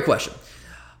 Great question.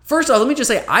 First off, let me just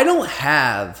say, I don't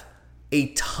have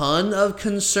a ton of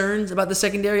concerns about the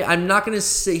secondary. I'm not going to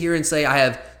sit here and say I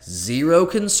have zero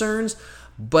concerns,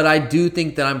 but I do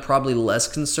think that I'm probably less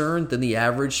concerned than the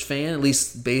average fan, at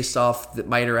least based off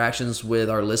my interactions with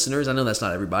our listeners. I know that's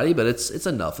not everybody, but it's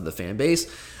enough of the fan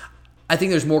base. I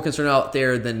think there's more concern out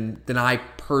there than I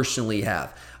personally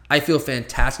have. I feel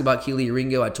fantastic about Kelee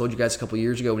Ringo. I told you guys a couple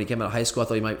years ago when he came out of high school, I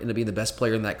thought he might end up being the best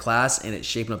player in that class, and it's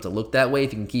shaping up to look that way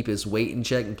if he can keep his weight in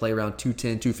check and play around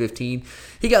 210, 215.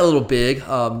 He got a little big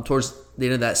towards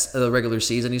the end of the regular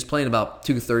season. He's playing about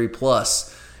 230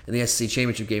 plus in the SEC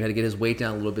championship game. Had to get his weight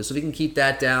down a little bit. So if he can keep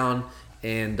that down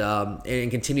and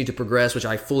continue to progress, which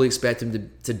I fully expect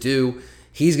him to do,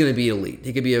 he's going to be elite.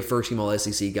 He could be a first-team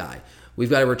All-SEC guy. We've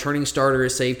got a returning starter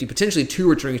at safety, potentially 2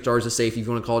 returning starters at safety if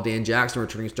you want to call Dan Jackson a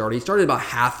returning starter. He started about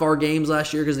half our games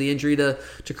last year because of the injury to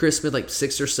Chris Smith, like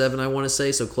 6 or 7, I want to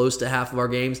say, so close to half of our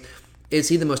games. Is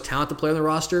he the most talented player on the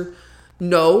roster?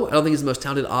 No, I don't think he's the most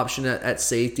talented option at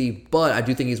safety, but I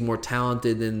do think he's more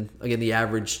talented than, again, the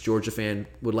average Georgia fan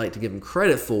would like to give him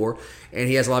credit for. And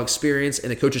he has a lot of experience,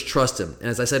 and the coaches trust him. And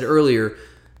as I said earlier,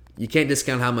 you can't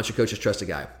discount how much the coaches trust a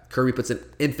guy. Kirby puts an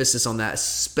emphasis on that,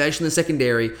 especially in the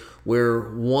secondary, where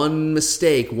one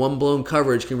mistake, one blown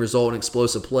coverage can result in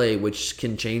explosive play, which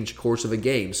can change the course of a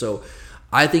game. So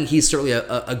I think he's certainly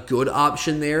a good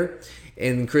option there.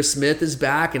 And Chris Smith is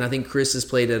back, and I think Chris has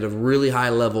played at a really high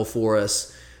level for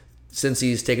us since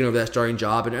he's taken over that starting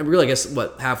job. And really, I guess,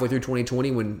 halfway through 2020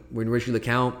 when Richie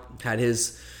LeCount had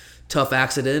his tough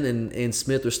accident and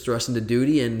Smith was thrust into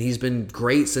duty, and he's been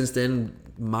great since then,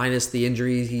 minus the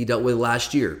injury he dealt with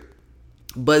last year.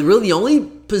 But really, the only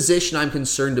position I'm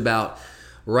concerned about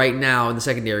right now in the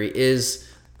secondary is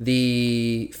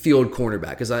the field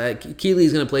cornerback, because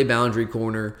Keeley's going to play boundary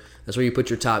corner. That's where you put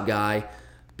your top guy,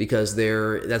 because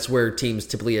that's where teams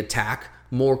typically attack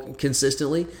more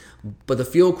consistently. But the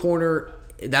field corner,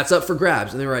 that's up for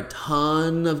grabs. And there are a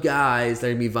ton of guys that are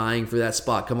going to be vying for that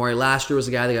spot. Kamari Laster was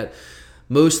a guy that got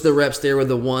most of the reps there with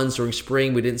the ones during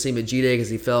spring. We didn't see him at G-Day because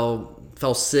he fell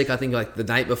sick, I think, like the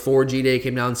night before G-Day,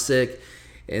 came down sick.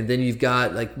 And then you've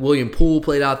got like William Poole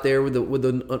played out there with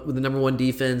the number one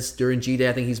defense during G-Day.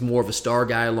 I think he's more of a star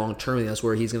guy long term. I think that's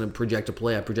where he's going to project to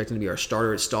play. I project him to be our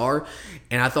starter at star.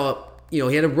 And I thought, he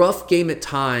had a rough game at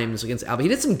times against Alabama.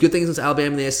 He did some good things against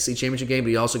Alabama in the SEC championship game, but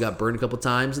he also got burned a couple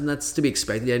times, and that's to be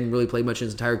expected. He hadn't really played much in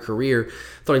his entire career.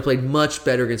 Thought he played much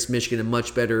better against Michigan and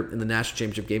much better in the national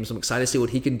championship game. So I'm excited to see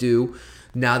what he can do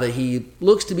now that he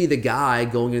looks to be the guy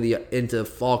going into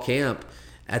fall camp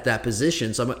at that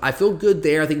position. So I feel good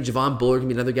there. I think Javon Bullard can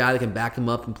be another guy that can back him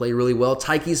up and play really well.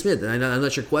 Tyke Smith, and I know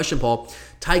that's your question, Paul.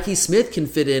 Tyke Smith can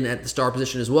fit in at the star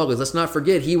position as well, because let's not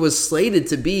forget, he was slated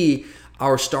to be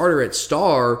our starter at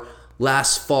star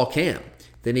last fall camp.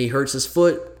 Then he hurts his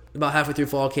foot about halfway through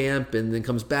fall camp and then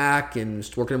comes back and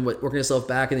is working himself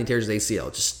back, and then he tears his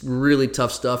ACL. Just really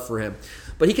tough stuff for him.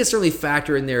 But he can certainly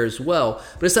factor in there as well.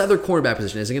 But it's the other cornerback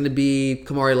position. Is it going to be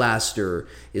Kamari Laster?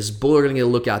 Is Bullard going to get a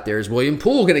look out there? Is William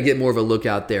Poole going to get more of a look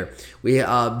out there?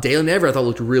 Dalen Everett, I thought,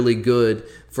 looked really good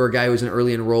for a guy who was an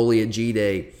early enrollee at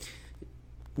G-Day.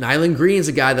 Nyland Green's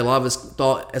a guy that a lot of us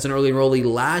thought as an early enrollee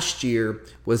last year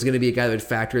was going to be a guy that would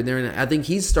factor in there, and I think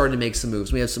he's starting to make some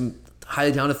moves. We have some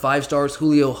highly talented 5-stars,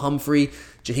 Julio Humphrey,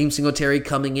 Jaheim Singletary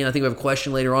coming in. I think we have a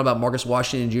question later on about Marcus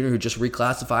Washington Jr., who just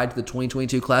reclassified to the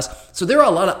 2022 class. So there are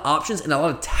a lot of options and a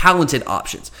lot of talented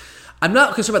options. I'm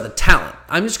not concerned about the talent.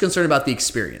 I'm just concerned about the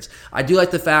experience. I do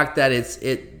like the fact that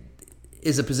it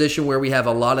is a position where we have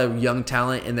a lot of young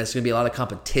talent and there's going to be a lot of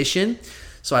competition.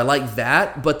 So I like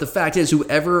that. But the fact is,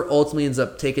 whoever ultimately ends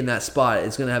up taking that spot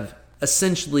is going to have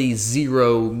essentially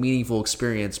zero meaningful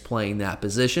experience playing that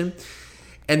position.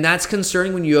 And that's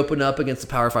concerning when you open up against a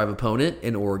Power 5 opponent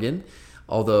in Oregon.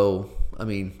 Although,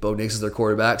 Bo Nix is their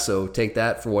quarterback, so take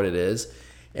that for what it is.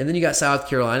 And then you got South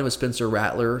Carolina with Spencer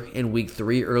Rattler in Week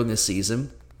 3 early in the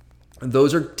season. And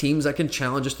those are teams that can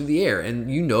challenge us through the air. And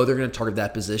they're going to target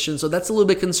that position. So that's a little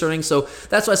bit concerning. So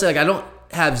that's why I say I don't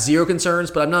have zero concerns,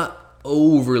 but I'm not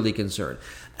overly concerned.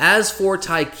 As for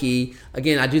Tyke,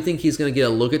 again, I do think he's going to get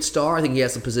a look at star. I think he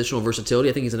has some positional versatility.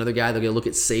 I think he's another guy that'll get a look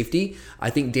at safety.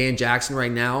 I think Dan Jackson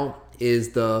right now is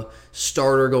the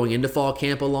starter going into fall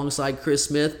camp alongside Chris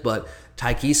Smith, but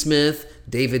Tyke Smith,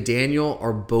 David Daniel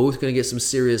are both going to get some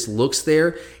serious looks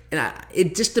there. And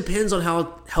it just depends on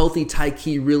how healthy Tyke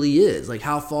really is. Like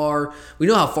we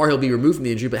know how far he'll be removed from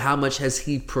the injury, but how much has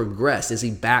he progressed? Is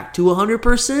he back to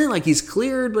 100%? Like he's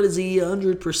cleared, but is he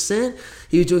 100%?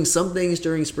 He was doing some things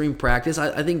during spring practice.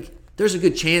 I think there's a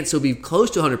good chance he'll be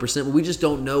close to 100%, but we just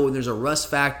don't know when there's a rust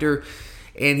factor.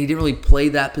 And he didn't really play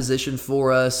that position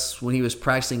for us when he was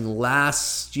practicing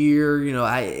last year.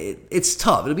 It's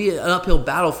tough. It'll be an uphill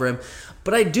battle for him.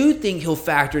 But I do think he'll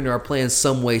factor into our plans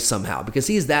some way, somehow, because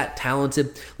he's that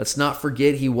talented. Let's not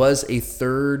forget he was a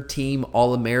third-team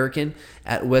All-American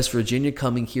at West Virginia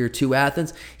coming here to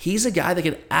Athens. He's a guy that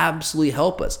can absolutely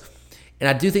help us. And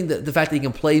I do think that the fact that he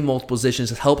can play multiple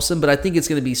positions helps him, but I think it's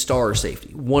going to be star or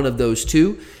safety, one of those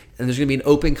two. And there's going to be an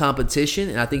open competition,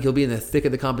 and I think he'll be in the thick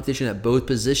of the competition at both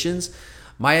positions.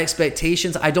 My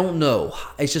expectations, I don't know.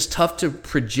 It's just tough to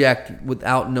project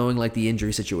without knowing the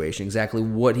injury situation, exactly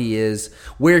what he is,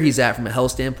 where he's at from a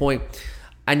health standpoint.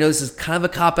 I know this is kind of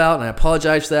a cop-out, and I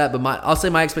apologize for that, but I'll say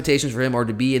my expectations for him are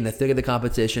to be in the thick of the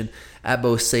competition at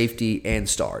both safety and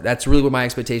star. That's really what my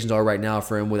expectations are right now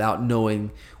for him without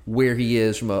knowing where he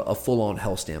is from a full-on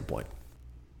health standpoint.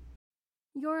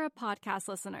 You're a podcast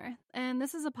listener, and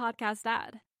this is a podcast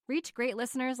ad. Reach great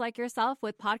listeners like yourself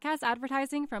with podcast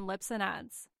advertising from Libsyn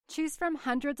Ads. Choose from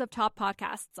hundreds of top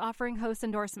podcasts offering host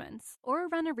endorsements, or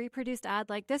run a reproduced ad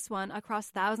like this one across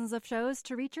thousands of shows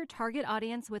to reach your target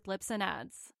audience with Libsyn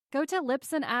Ads. Go to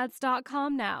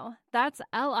libsynads.com now. That's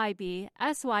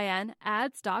LIBSYN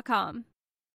ads.com.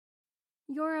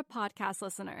 You're a podcast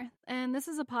listener, and this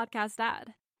is a podcast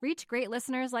ad. Reach great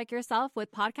listeners like yourself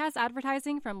with podcast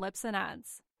advertising from Libsyn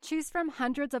Ads. Choose from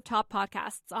hundreds of top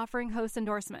podcasts offering host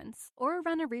endorsements, or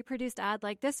run a reproduced ad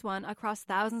like this one across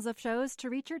thousands of shows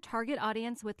to reach your target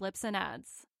audience with Libsyn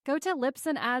Ads. Go to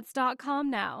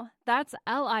libsynads.com now. That's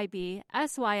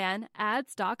LIBSYN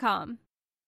ads.com.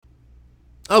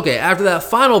 Okay, after that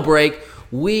final break,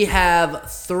 we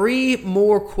have 3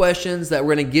 more questions that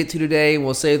we're going to get to today, and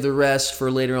we'll save the rest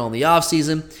for later on in the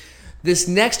offseason. This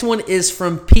next one is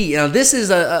from Pete. Now, this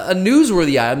is a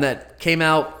newsworthy item that came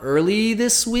out early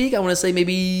this week. I want to say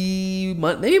maybe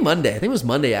Monday. I think it was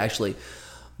Monday, actually.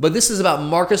 But this is about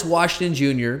Marcus Washington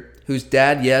Jr., whose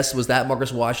dad, yes, was that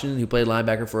Marcus Washington who played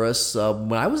linebacker for us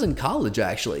when I was in college,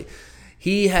 actually.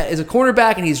 He is a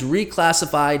cornerback, and he's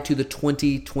reclassified to the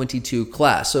 2022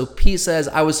 class. So Pete says,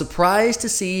 I was surprised to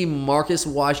see Marcus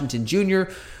Washington Jr.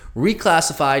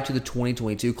 reclassified to the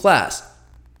 2022 class.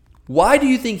 Why do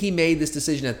you think he made this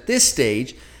decision at this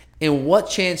stage, and what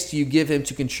chance do you give him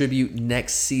to contribute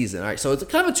next season? All right, so it's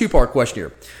kind of a 2-part question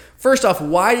here. First off,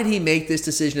 why did he make this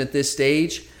decision at this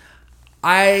stage?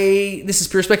 This is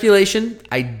pure speculation.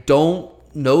 I don't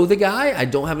know the guy. I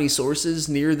don't have any sources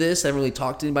near this. I haven't really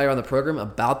talked to anybody on the program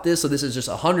about this, so this is just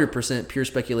 100% pure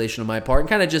speculation on my part, and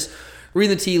kind of just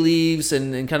reading the tea leaves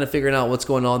and kind of figuring out what's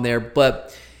going on there.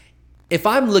 But if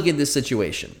I'm looking at this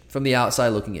situation from the outside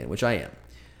looking in, which I am,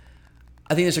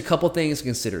 I think there's a couple things to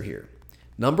consider here.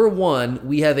 Number one,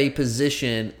 we have a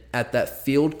position at that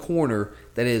field corner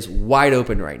that is wide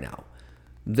open right now.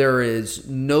 There is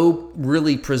no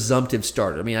really presumptive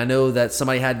starter. I mean, I know that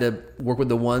somebody had to work with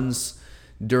the ones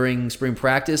during spring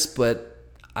practice, but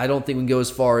I don't think we can go as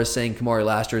far as saying Kamari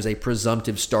Lassiter is a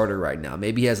presumptive starter right now.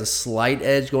 Maybe he has a slight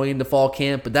edge going into fall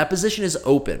camp, but that position is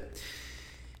open.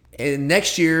 And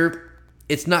next year,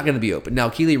 it's not going to be open. Now,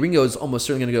 Kelee Ringo is almost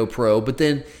certainly going to go pro, but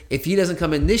then if he doesn't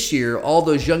come in this year, all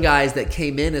those young guys that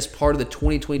came in as part of the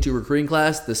 2022 recruiting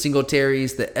class, the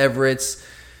Singletaries, the Everetts,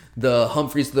 the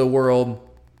Humphreys of the world,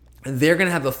 they're going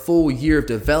to have a full year of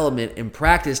development and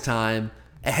practice time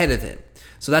ahead of him.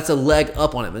 So that's a leg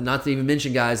up on him, and not to even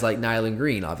mention guys like Nyland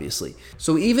Green, obviously.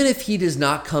 So even if he does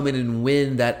not come in and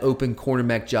win that open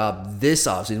cornerback job this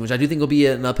offseason, which I do think will be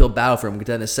an uphill battle for him, we'll get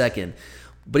to that in a second,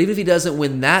 but even if he doesn't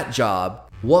win that job,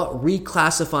 what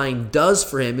reclassifying does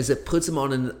for him is it puts him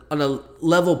on a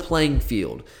level playing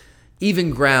field,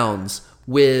 even grounds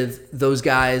with those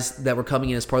guys that were coming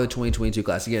in as part of the 2022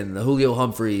 class. Again, the Julio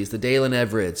Humphreys, the Dalen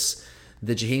Everetts,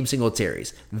 the Jaheim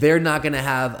Singletaries. They're not going to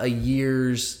have a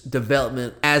year's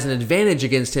development as an advantage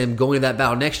against him going to that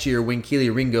battle next year when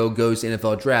Kelee Ringo goes to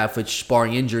NFL draft, which,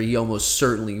 barring injury, he almost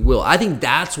certainly will. I think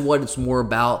that's what it's more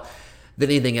about than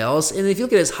anything else. And if you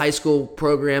look at his high school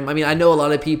program, I mean, I know a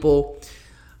lot of people,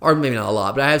 or maybe not a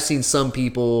lot, but I have seen some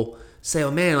people say,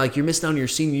 oh man, like you're missing out on your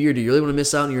senior year. Do you really want to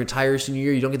miss out on your entire senior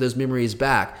year? You don't get those memories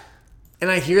back. And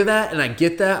I hear that and I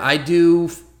get that. I do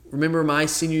remember my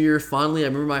senior year fondly. I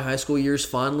remember my high school years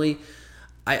fondly.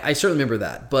 I certainly remember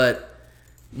that. But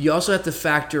you also have to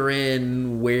factor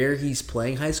in where he's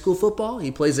playing high school football. He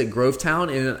plays at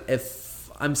Grovetown, and if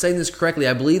I'm saying this correctly,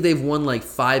 I believe they've won like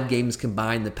 5 games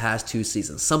combined the past 2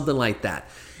 seasons, something like that.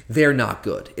 They're not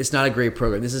good. It's not a great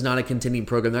program. This is not a contending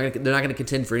program. They're not going to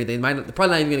contend for anything. They're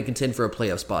probably not even going to contend for a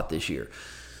playoff spot this year.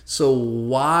 So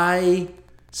why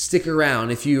stick around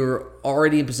if you're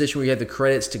already in a position where you have the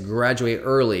credits to graduate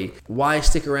early? Why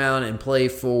stick around and play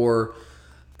for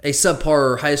a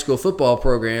subpar high school football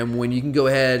program when you can go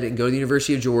ahead and go to the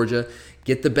University of Georgia,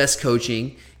 get the best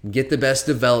coaching, get the best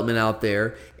development out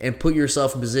there, and put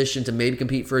yourself in position to maybe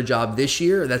compete for a job this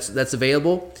year that's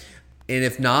available? And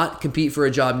if not, compete for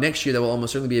a job next year that will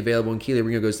almost certainly be available when Kelee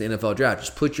Ringo goes to the NFL draft.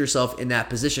 Just put yourself in that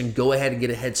position. Go ahead and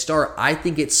get a head start. I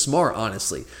think it's smart,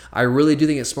 honestly. I really do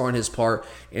think it's smart on his part.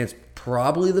 And it's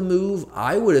probably the move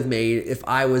I would have made if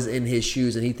I was in his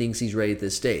shoes and he thinks he's ready at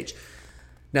this stage.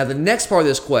 Now, the next part of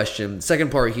this question,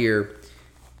 second part here,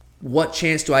 what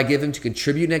chance do I give him to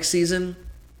contribute next season?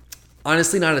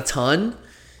 Honestly, not a ton.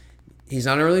 He's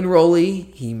not an early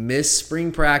enrollee. He missed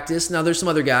spring practice. Now, there's some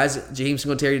other guys. Jaheim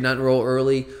Singletary did not enroll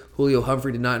early. Julio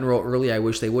Humphrey did not enroll early. I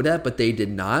wish they would have, but they did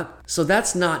not. So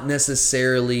that's not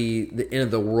necessarily the end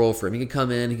of the world for him. He could come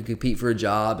in, he could compete for a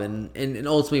job, and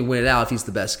ultimately win it out if he's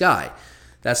the best guy.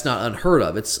 That's not unheard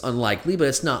of. It's unlikely, but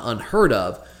it's not unheard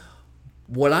of.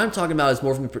 What I'm talking about is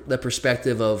more from the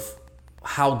perspective of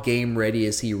how game ready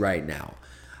is he right now.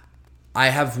 I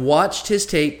have watched his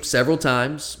tape several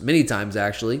times, many times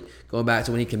actually, going back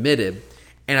to when he committed,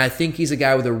 and I think he's a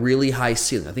guy with a really high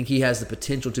ceiling. I think he has the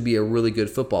potential to be a really good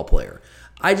football player.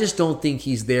 I just don't think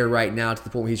he's there right now to the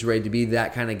point where he's ready to be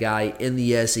that kind of guy in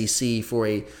the SEC for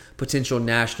a potential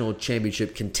national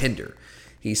championship contender.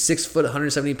 He's 6 foot,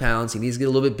 170 pounds. He needs to get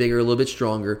a little bit bigger, a little bit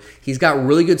stronger. He's got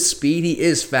really good speed. He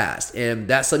is fast, and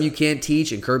that's something you can't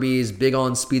teach. And Kirby is big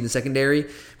on speed in the secondary,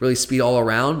 really speed all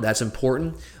around. That's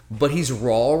important. But he's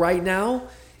raw right now.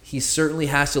 He certainly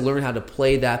has to learn how to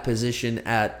play that position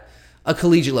at a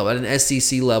collegiate level, at an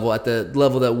SEC level, at the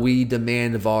level that we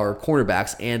demand of our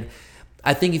cornerbacks. And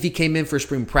I think if he came in for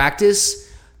spring practice,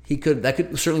 that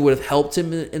could certainly would have helped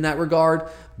him in that regard.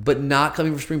 But not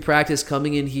coming for spring practice,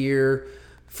 coming in here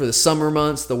for the summer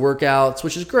months, the workouts,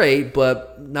 which is great,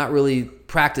 but not really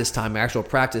practice time, actual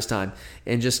practice time,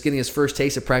 and just getting his first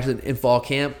taste of practice in fall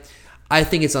camp, I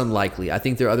think it's unlikely. I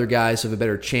think there are other guys who have a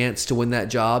better chance to win that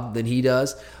job than he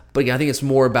does. But again, I think it's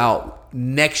more about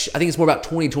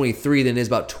 2023 than it is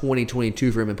about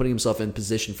 2022 for him and putting himself in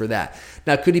position for that.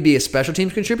 Now, could he be a special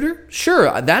teams contributor?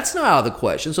 Sure, that's not out of the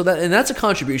question. And that's a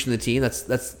contribution to the team.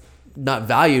 That's not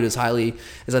valued as highly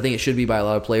as I think it should be by a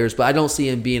lot of players, but I don't see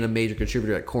him being a major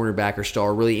contributor at cornerback or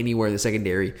star, really anywhere in the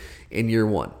secondary in year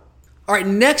one. All right,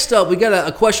 next up, we got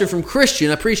a question from Christian.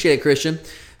 I appreciate it, Christian,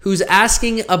 who's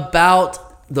asking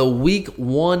about the week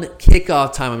 1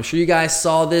 kickoff time. I'm sure you guys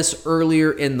saw this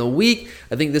earlier in the week.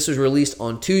 I think this was released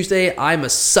on Tuesday. I'm a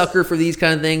sucker for these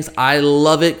kind of things. I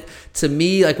love it. To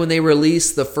me, like when they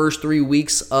release the first 3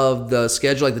 weeks of the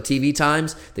schedule, like the TV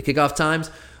times, the kickoff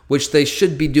times, which they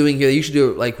should be doing here. They usually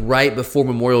do it like right before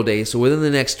Memorial Day. So within the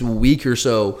next week or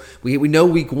so, we know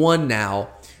week 1 now.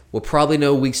 We'll probably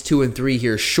know weeks 2 and 3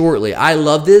 here shortly. I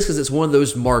love this because it's one of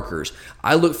those markers.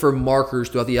 I look for markers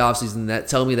throughout the offseason that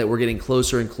tell me that we're getting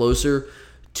closer and closer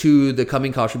to the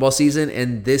coming college football season,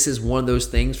 and this is one of those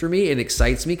things for me. It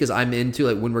excites me because I'm into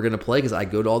like when we're going to play because I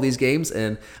go to all these games,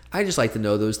 and I just like to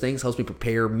know those things. Helps me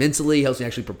prepare mentally, helps me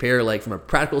actually prepare like from a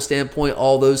practical standpoint,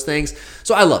 all those things.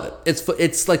 So I love it.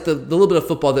 It's like the little bit of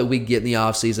football that we get in the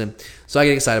offseason, so I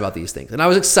get excited about these things. And I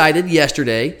was excited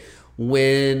yesterday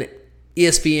when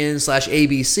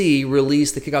ESPN/ABC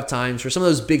released the kickoff times for some of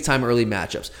those big-time early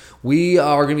matchups. We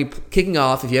are going to be kicking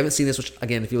off, if you haven't seen this, which,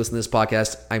 again, if you listen to this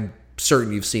podcast, I'm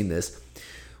certain you've seen this.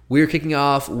 We are kicking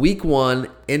off week 1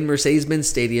 in Mercedes-Benz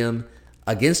Stadium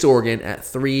against Oregon at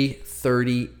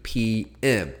 3:30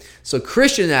 p.m. So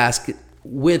Christian asked,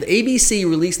 with ABC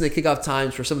releasing the kickoff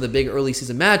times for some of the big early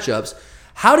season matchups,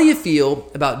 how do you feel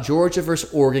about Georgia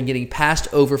versus Oregon getting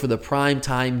passed over for the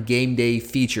primetime game day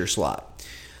feature slot?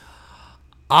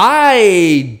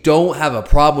 I don't have a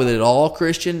problem with it at all,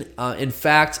 Christian. In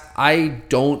fact, I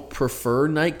don't prefer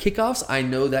night kickoffs. I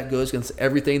know that goes against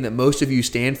everything that most of you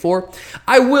stand for.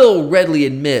 I will readily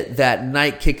admit that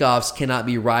night kickoffs cannot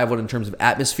be rivaled in terms of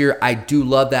atmosphere. I do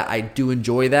love that. I do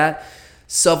enjoy that.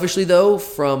 Selfishly, though,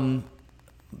 from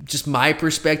just my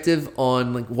perspective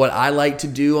on like what I like to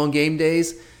do on game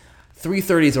days,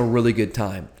 3:30 is a really good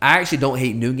time. I actually don't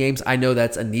hate noon games. I know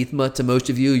that's anathema to most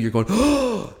of you. You're going,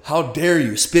 oh, how dare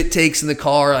you? Spit takes in the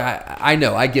car. I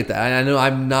know. I get that. I know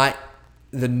I'm not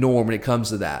the norm when it comes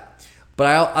to that.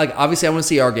 But obviously I want to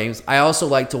see our games. I also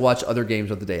like to watch other games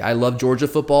of the day. I love Georgia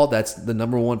football. That's the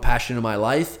number one passion in my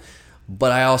life.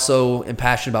 But I also am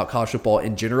passionate about college football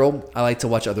in general. I like to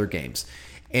watch other games.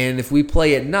 And if we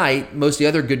play at night, most of the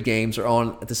other good games are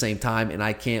on at the same time, and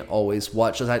I can't always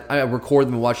watch. I record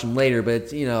them and watch them later,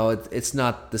 but it's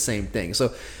not the same thing.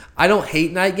 So I don't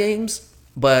hate night games,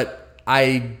 but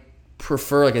I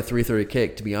prefer like a 3:30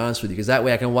 kick, to be honest with you, because that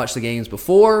way I can watch the games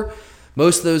before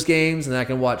most of those games, and I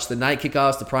can watch the night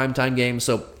kickoffs, the primetime games.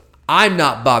 So I'm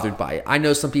not bothered by it. I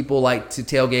know some people like to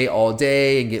tailgate all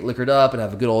day and get liquored up and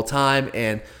have a good old time,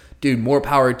 and dude, more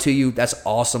power to you. That's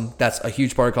awesome. That's a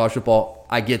huge part of college football.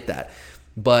 I get that.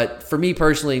 But for me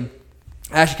personally,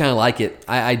 I actually kind of like it.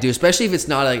 I do, especially if it's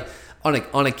not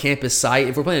on a campus site.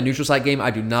 If we're playing a neutral site game,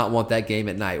 I do not want that game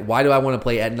at night. Why do I want to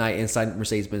play at night inside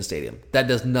Mercedes-Benz Stadium? That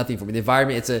does nothing for me. The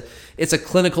environment, it's a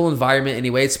clinical environment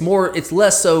anyway. It's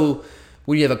less so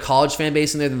when you have a college fan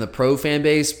base in there than the pro fan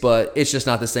base, but it's just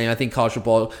not the same. I think college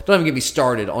football, don't even get me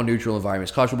started on neutral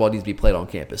environments. College football needs to be played on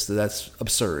campus, so that's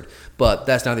absurd. But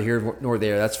that's neither here nor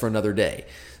there. That's for another day.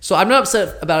 So I'm not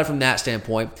upset about it from that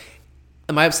standpoint.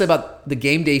 Am I upset about the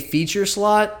game day feature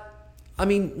slot? I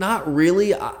mean, not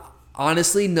really.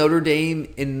 Honestly, Notre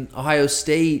Dame and Ohio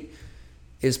State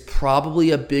is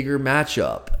probably a bigger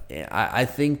matchup. I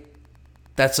think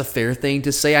that's a fair thing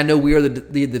to say. I know we are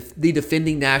the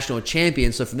defending national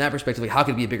champions, so from that perspective, like, how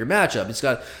could it be a bigger matchup? It's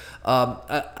got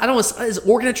I don't know, is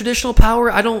Oregon a traditional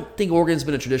power? I don't think Oregon's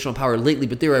been a traditional power lately,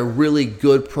 but they're a really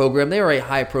good program. They are a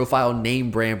high-profile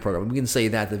name brand program. We can say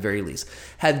that at the very least.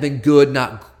 Have been good,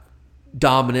 not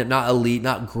dominant, not elite,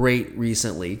 not great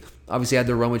recently. Obviously, had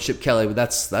their run with Chip Kelly, but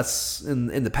that's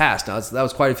in the past now. That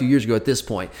was quite a few years ago at this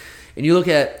point. And you look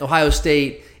at Ohio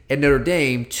State and Notre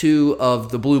Dame, two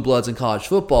of the blue bloods in college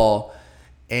football,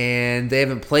 and they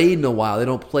haven't played in a while. They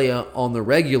don't play on the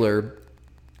regular.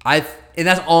 And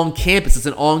that's on campus. It's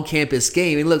an on-campus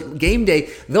game. And look, game day,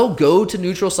 they'll go to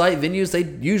neutral site venues. They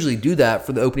usually do that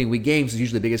for the opening week games.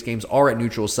 Usually the biggest games are at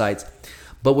neutral sites.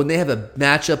 But when they have a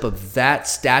matchup of that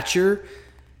stature,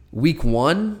 week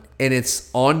one, and it's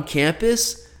on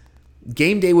campus,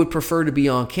 game day would prefer to be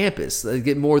on campus. They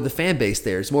get more of the fan base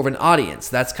there. It's more of an audience.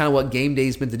 That's kind of what game day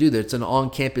is meant to do. It's an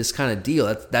on-campus kind of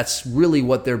deal. That's really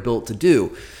what they're built to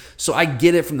do. So I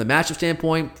get it from the matchup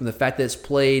standpoint, from the fact that it's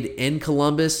played in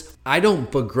Columbus. I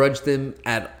don't begrudge them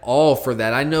at all for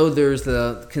that. I know there's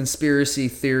the conspiracy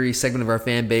theory segment of our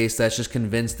fan base that's just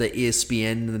convinced that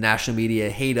ESPN and the national media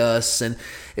hate us. And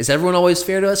is everyone always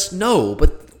fair to us? No,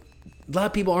 but a lot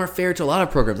of people aren't fair to a lot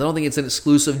of programs. I don't think it's an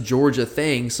exclusive Georgia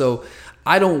thing. So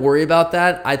I don't worry about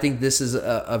that. I think this is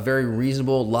a very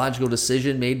reasonable, logical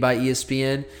decision made by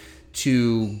ESPN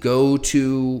to go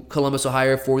to Columbus,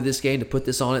 Ohio for this game, to put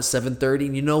this on at 7:30.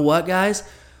 And you know what, guys?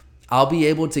 I'll be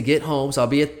able to get home. So I'll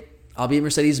be at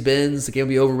Mercedes-Benz. The game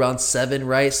will be over around 7,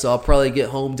 right? So I'll probably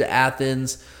get home to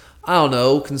Athens, I don't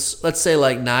know, let's say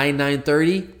like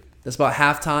 9:30. That's about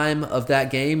halftime of that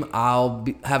game. I'll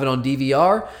have it on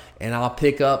DVR, and I'll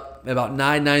pick up about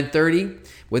 9:30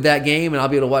 with that game, and I'll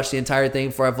be able to watch the entire thing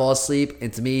before I fall asleep.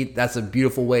 And to me, that's a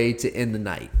beautiful way to end the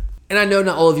night. And I know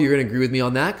not all of you are going to agree with me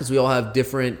on that because we all have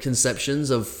different conceptions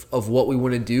of what we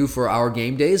want to do for our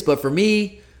game days. But for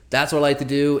me, that's what I like to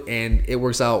do, and it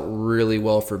works out really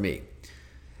well for me.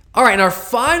 All right, and our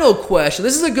final question.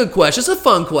 This is a good question. It's a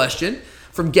fun question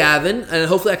from Gavin, and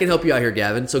hopefully I can help you out here,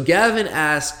 Gavin. So Gavin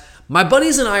asks, my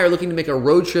buddies and I are looking to make a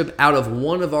road trip out of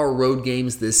one of our road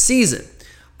games this season.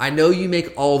 I know you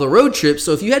make all the road trips,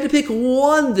 so if you had to pick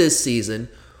one this season,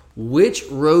 which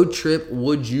road trip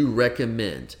would you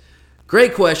recommend?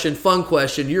 Great question, fun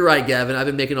question. You're right, Gavin. I've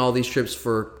been making all these trips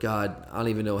for, God, I don't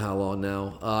even know how long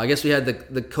now. I guess we had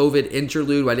the COVID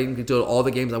interlude where I didn't get to all the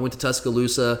games. I went to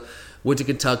Tuscaloosa, went to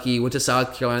Kentucky, went to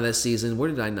South Carolina that season. Where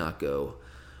did I not go?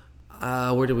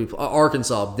 Where did we play?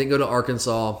 Arkansas. Didn't go to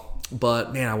Arkansas,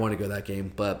 but, man, I wanted to go to that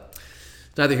game. But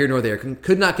neither here nor there.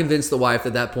 Could not convince the wife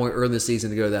at that point early in the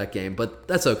season to go to that game, but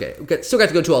that's okay. Still got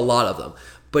to go to a lot of them,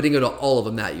 but didn't go to all of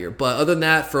them that year. But other than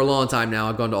that, for a long time now,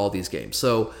 I've gone to all these games.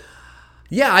 So,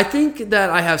 yeah, I think that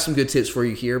I have some good tips for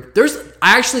you here.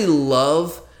 I actually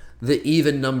love the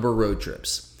even number road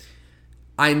trips.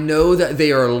 I know that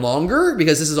they are longer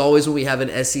because this is always when we have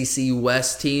an SEC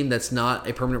West team that's not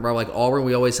a permanent rival like Auburn.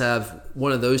 We always have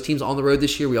one of those teams on the road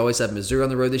this year. We always have Missouri on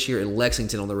the road this year and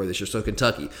Lexington on the road this year, so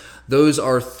Kentucky. Those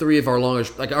are three of our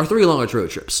longest road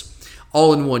trips,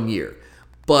 all in 1 year.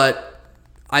 But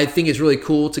I think it's really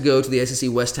cool to go to the SEC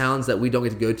West towns that we don't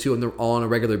get to go to on a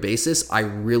regular basis. I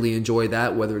really enjoy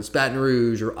that, whether it's Baton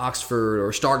Rouge or Oxford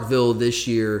or Starkville this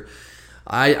year.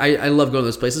 I love going to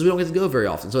those places. We don't get to go very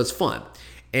often, so it's fun.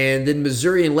 And then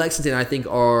Missouri and Lexington, I think,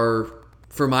 are,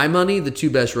 for my money, the two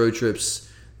best road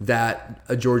trips that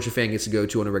a Georgia fan gets to go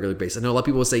to on a regular basis. I know a lot of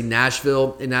people will say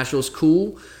Nashville, and Nashville's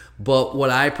cool, but what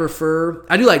I prefer,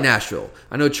 I do like Nashville.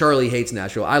 I know Charlie hates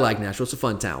Nashville. I like Nashville. It's a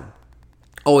fun town.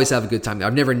 Always have a good time there.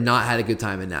 I've never not had a good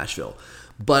time in Nashville.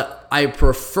 But I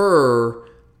prefer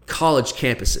college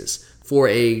campuses for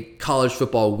a college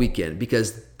football weekend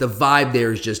because the vibe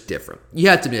there is just different. You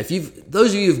have to admit,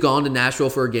 those of you who've gone to Nashville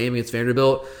for a game against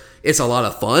Vanderbilt, it's a lot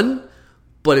of fun,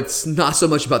 but it's not so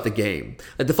much about the game.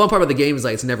 Like, the fun part about the game is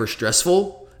like it's never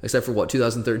stressful, except for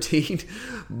 2013,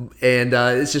 and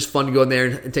it's just fun to go in there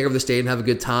and take over the stadium and have a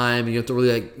good time. And you don't have to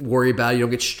really worry about it. You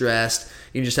don't get stressed.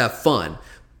 You can just have fun.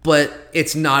 But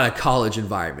it's not a college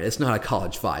environment. It's not a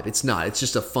college vibe. It's not. It's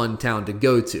just a fun town to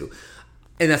go to.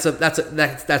 And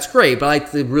that's great, but I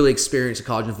like to really experience a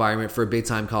college environment for a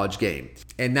big-time college game.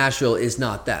 And Nashville is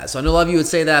not that. So I know a lot of you would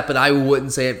say that, but I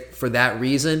wouldn't say it for that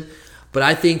reason. But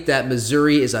I think that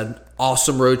Missouri is an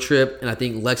awesome road trip, and I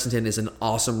think Lexington is an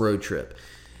awesome road trip.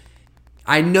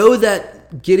 I know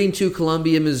that getting to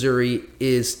Columbia, Missouri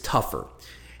is tougher.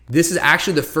 This is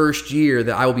actually the first year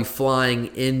that I will be flying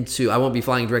I won't be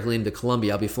flying directly into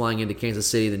Columbia. I'll be flying into Kansas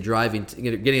City, then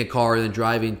getting a car, and then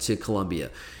driving to Columbia.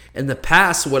 In the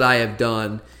past, what I have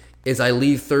done is I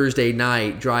leave Thursday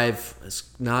night,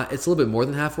 it's a little bit more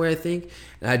than halfway, I think,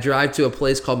 and I drive to a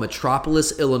place called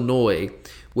Metropolis, Illinois,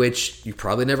 which you've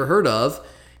probably never heard of.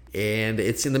 And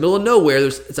it's in the middle of nowhere.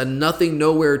 It's a nothing,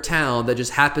 nowhere town that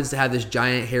just happens to have this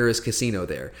giant Harrah's casino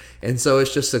there. And so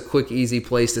it's just a quick, easy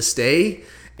place to stay.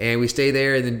 And we stay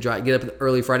there and then get up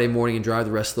early Friday morning and drive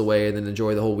the rest of the way and then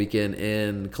enjoy the whole weekend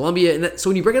in Columbia. And so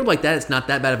when you break it up like that, it's not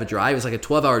that bad of a drive. It's like a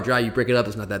 12-hour drive. You break it up,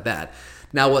 it's not that bad.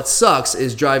 Now, what sucks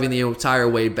is driving the entire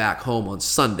way back home on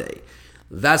Sunday.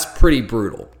 That's pretty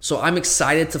brutal. So I'm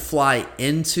excited to fly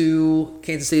into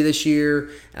Kansas City this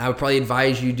year. And I would probably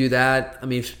advise you do that. I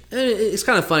mean, it's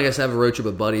kind of fun, I guess, to have a road trip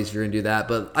with buddies if you're going to do that.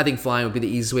 But I think flying would be the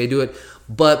easiest way to do it.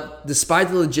 But despite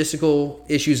the logistical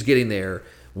issues getting there,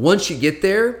 once you get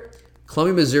there,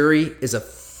 Columbia, Missouri is a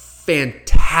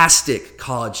fantastic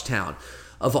college town.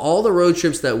 Of all the road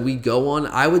trips that we go on,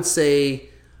 I would say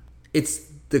it's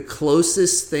the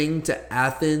closest thing to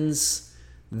Athens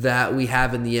that we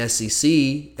have in the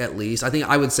SEC, at least. I think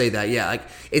I would say that, yeah. Like,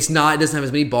 it doesn't have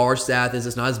as many bars as Athens.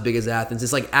 It's not as big as Athens.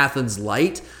 It's like Athens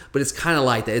light, but it's kind of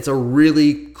like that. It's a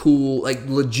really cool, like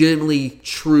legitimately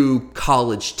true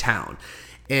college town.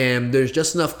 And there's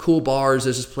just enough cool bars.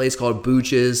 There's this place called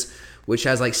Booch's, which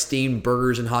has like steamed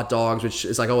burgers and hot dogs, which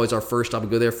is like always our first stop. We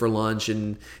go there for lunch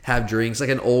and have drinks. Like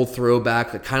an old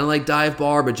throwback, kind of like Dive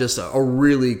Bar, but just a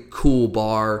really cool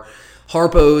bar.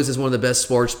 Harpo's is one of the best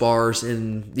sports bars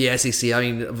in the SEC. I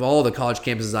mean, of all the college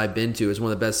campuses I've been to, it's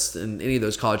one of the best in any of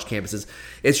those college campuses.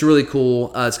 It's really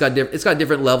cool. It's got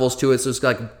different levels to it, so it's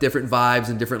got like different vibes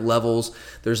and different levels.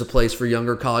 There's a place for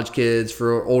younger college kids,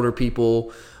 for older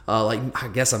people. Like, I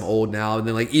guess I'm old now, and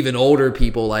then like even older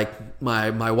people, like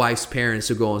my wife's parents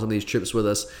who go on some of these trips with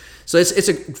us. So it's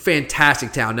a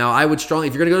fantastic town. Now, I would strongly,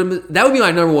 if you're going to go to, that would be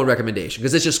my number one recommendation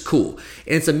because it's just cool.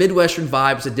 And it's a Midwestern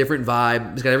vibe. It's a different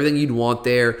vibe. It's got everything you'd want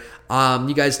there.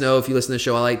 You guys know, if you listen to the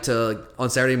show, I like to, on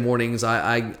Saturday mornings,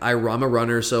 I'm a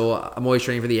runner, so I'm always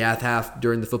training for the Ath Half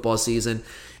during the football season.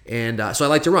 And so I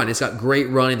like to run. It's got great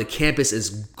running. The campus is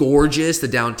gorgeous. The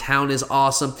downtown is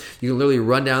awesome. You can literally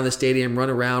run down the stadium, run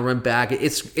around, run back.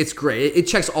 It's great. It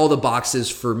checks all the boxes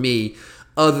for me,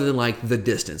 other than like the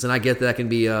distance. And I get that can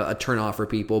be a turn off for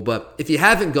people. But if you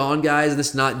haven't gone, guys, and this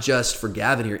is not just for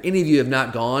Gavin here, any of you have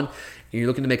not gone and you're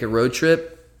looking to make a road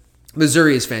trip,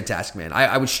 Missouri is fantastic, man.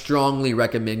 I would strongly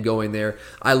recommend going there.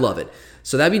 I love it.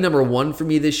 So that'd be number one for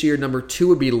me this year. Number two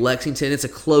would be Lexington. It's a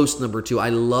close number two. I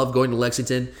love going to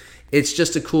Lexington. It's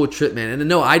just a cool trip, man. And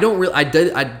no, I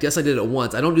guess I did it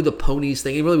once. I don't do the ponies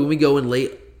thing. And really, when we go in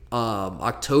late when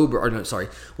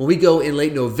we go in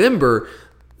late November,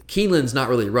 Keeneland's not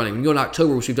really running. When you go in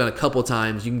October, which we've done a couple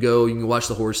times, you can watch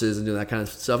the horses and do that kind of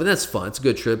stuff, and that's fun. It's a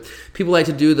good trip. People like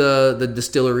to do the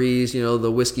distilleries,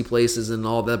 the whiskey places and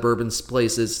all the bourbon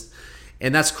places,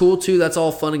 and that's cool too. That's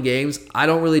all fun and games. I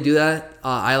don't really do that.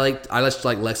 I just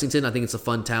like Lexington. I think it's a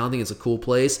fun town. I think it's a cool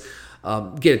place.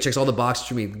 Again, it checks all the boxes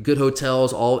for me. Good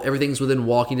hotels, everything's within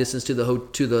walking distance to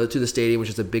the stadium, which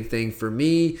is a big thing for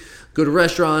me. Good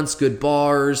restaurants, good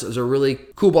bars. There's a really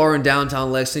cool bar in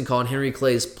downtown Lexington called Henry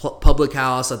Clay's Public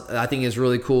House. I think is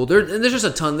really cool. There's just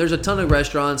a ton. There's a ton of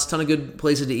restaurants, ton of good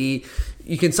places to eat.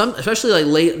 You can especially like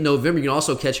late November, you can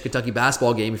also catch a Kentucky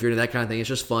basketball game if you're into that kind of thing. It's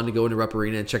just fun to go into Rupp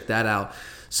Arena and check that out.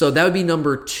 So that would be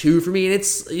number two for me. And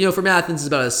it's, from Athens, it's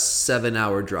about a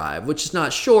 7-hour drive, which is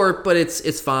not short, but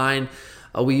it's fine.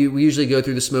 We usually go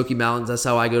through the Smoky Mountains. That's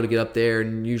how I go to get up there,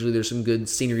 and usually there's some good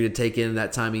scenery to take in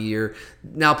that time of year.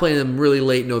 Now playing them really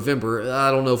late November,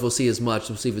 I don't know if we'll see as much.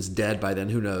 We'll see if it's dead by then.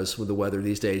 Who knows with the weather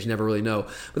these days? You never really know.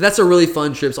 But that's a really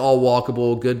fun trip. It's all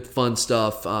walkable, good, fun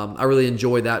stuff. I really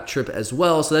enjoyed that trip as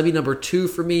well. So that'd be number two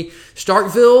for me.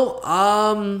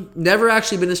 Starkville, never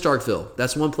actually been to Starkville.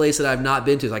 That's one place that I've not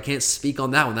been to, so I can't speak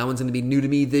on that one. That one's going to be new to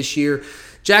me this year.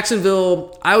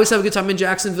 Jacksonville, I always have a good time in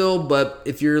Jacksonville, but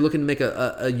if you're looking to make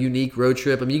a unique road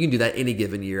trip, I mean, you can do that any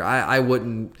given year. I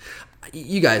wouldn't,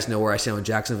 you guys know where I stand with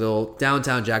Jacksonville.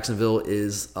 Downtown Jacksonville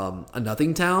is a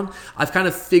nothing town. I've kind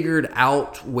of figured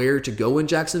out where to go in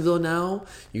Jacksonville now.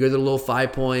 You go to the little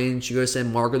 5 Points, you go to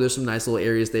San Marco, there's some nice little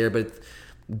areas there, but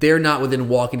they're not within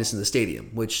walking distance of the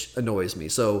stadium, which annoys me.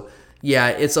 So, yeah,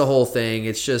 it's a whole thing.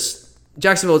 It's just,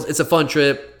 Jacksonville, it's a fun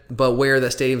trip. But where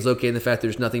that stadium's located, the fact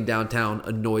there's nothing downtown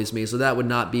annoys me. So that would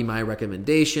not be my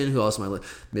recommendation. Who else am I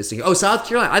missing? Oh, South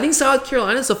Carolina. I think South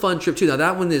Carolina's a fun trip too. Now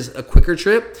that one is a quicker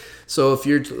trip. So if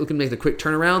you're looking to make the quick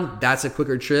turnaround, that's a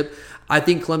quicker trip. I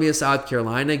think Columbia, South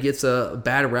Carolina gets a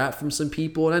bad rap from some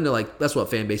people. And I know that's what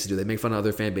fan bases do. They make fun of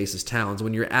other fan bases' towns.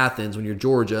 When you're Athens, when you're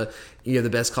Georgia, you have the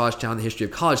best college town in the history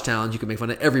of college towns. You can make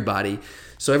fun of everybody.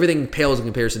 So everything pales in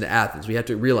comparison to Athens. We have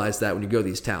to realize that when you go to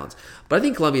these towns. But I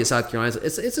think Columbia, South Carolina,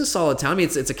 it's a solid town. I mean,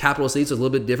 it's a capital city, so it's a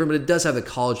little bit different, but it does have the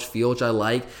college feel, which I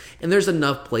like. And there's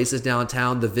enough places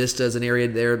downtown. The Vista is an area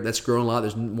there that's growing a lot.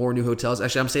 There's more new hotels.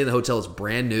 Actually, I'm saying the hotel is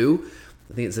brand new.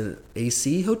 I think it's an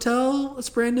AC hotel that's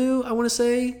brand new, I want to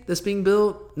say, that's being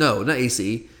built. No, not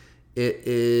AC. It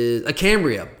is a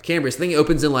Cambria. So I think it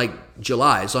opens in like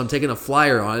July. So I'm taking a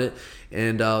flyer on it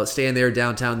and staying there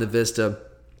downtown the Vista.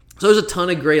 So there's a ton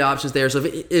of great options there. So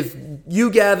if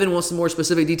you, Gavin, want some more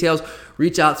specific details,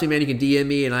 reach out to me, man. You can DM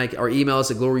me or email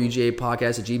us at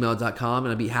gloryugapodcast@gmail.com,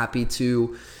 and I'd be happy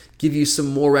to give you some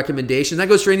more recommendations. That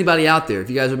goes for anybody out there. If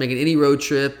you guys are making any road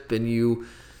trip and you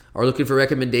are looking for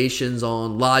recommendations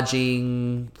on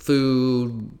lodging,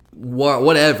 food,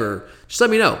 whatever, just let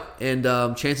me know. And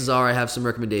chances are I have some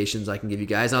recommendations I can give you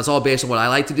guys. Now, it's all based on what I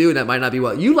like to do, and that might not be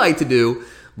what you like to do,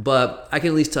 but I can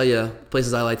at least tell you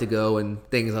places I like to go and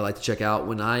things I like to check out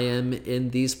when I am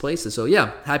in these places. So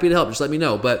yeah, happy to help. Just let me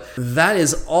know. But that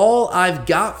is all I've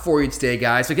got for you today,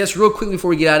 guys. So I guess real quick before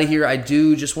we get out of here, I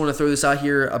do just want to throw this out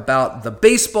here about the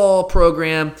baseball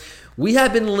program. We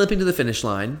have been limping to the finish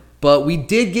line, but we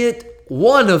did get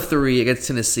 1 of 3 against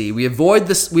Tennessee. We avoided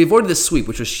the sweep,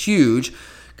 which was huge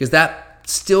because that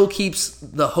still keeps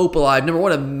the hope alive, number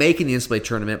 1, of making the NCAA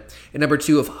tournament, and number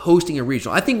 2, of hosting a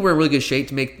regional. I think we're in really good shape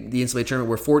to make the NCAA tournament.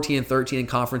 We're 14-13 in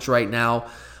conference right now,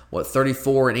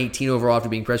 34-18 overall after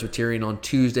being Presbyterian on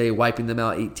Tuesday, wiping them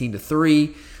out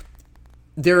 18-3.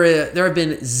 There have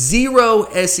been 0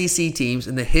 SEC teams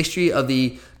in the history of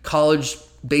the college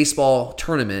baseball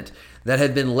tournament that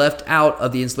have been left out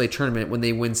of the NCAA tournament when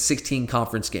they win 16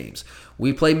 conference games.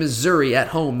 We play Missouri at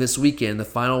home this weekend, the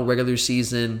final regular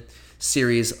season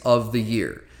series of the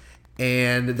year,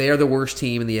 and they are the worst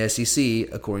team in the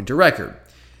SEC according to record.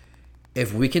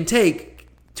 If we can take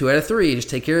 2 out of 3,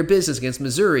 just take care of business against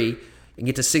Missouri and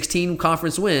get to 16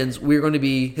 conference wins, we're going to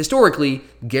be historically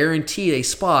guaranteed a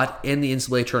spot in the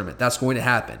NCAA tournament. That's going to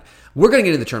happen. We're going to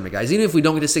get in the tournament, guys. Even if we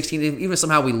don't get to 16, even if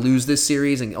somehow we lose this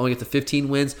series and only get to 15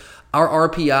 wins, our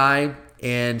RPI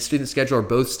and student schedule are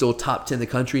both still top 10 in the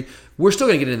country. We're still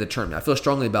going to get into the tournament. I feel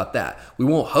strongly about that. We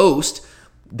won't host.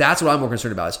 That's what I'm more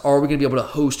concerned about, is are we going to be able to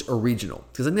host a regional?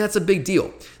 Because I think that's a big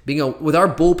deal. With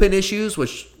our bullpen issues,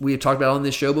 which we have talked about on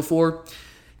this show before,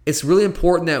 it's really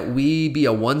important that we be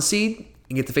a 1 seed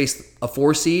and get to face a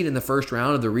 4 seed in the first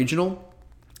round of the regional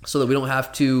so that we don't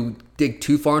have to dig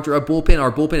too far into our bullpen.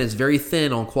 Our bullpen is very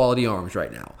thin on quality arms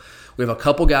right now. We have a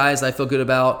couple guys I feel good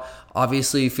about.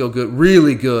 Obviously, feel good,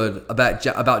 really good about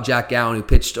Jack Gowan, who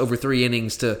pitched over 3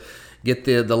 innings to get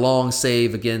the long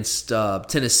save against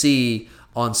Tennessee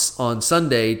on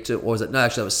Sunday that was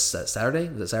Saturday?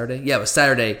 Was it Saturday? Yeah, it was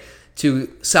Saturday, to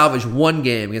salvage 1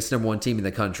 game against the number 1 team in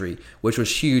the country, which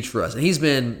was huge for us. And he's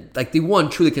been like the one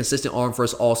truly consistent arm for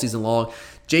us all season long.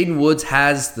 Jaden Woods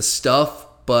has the stuff,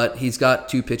 but he's got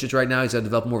 2 pitches right now. He's got to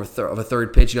develop more of a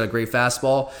third pitch. He's got a great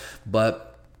fastball,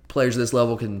 but players at this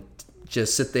level can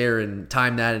just sit there and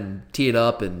time that and tee it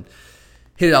up and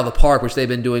hit it out of the park, which they've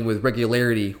been doing with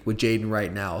regularity with Jaden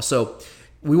right now. So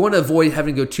we want to avoid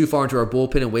having to go too far into our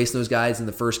bullpen and wasting those guys in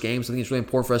the first game. So I think it's really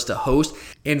important for us to host.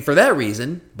 And for that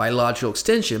reason, by logical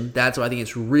extension, that's why I think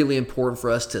it's really important for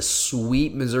us to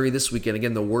sweep Missouri this weekend.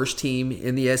 Again, the worst team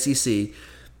in the SEC.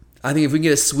 I think if we can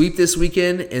get a sweep this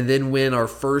weekend and then win our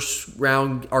first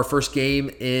game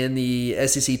in the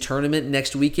SEC tournament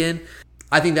next weekend,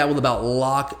 I think that will about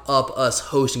lock up us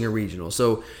hosting a regional.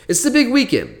 So it's a big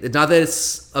weekend. It's not that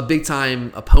it's a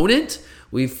big-time opponent.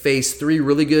 We've faced 3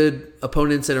 really good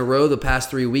opponents in a row the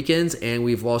past 3 weekends, and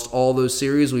we've lost all those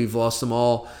series. We've lost them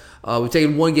all. We've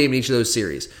taken 1 game in each of those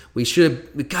series. We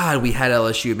had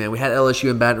LSU, man. We had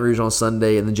LSU in Baton Rouge on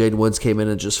Sunday, and then Jaden Woods came in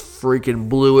and just freaking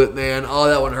blew it, man. Oh,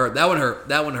 that one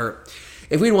hurt.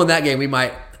 If we'd won that game, we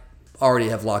might already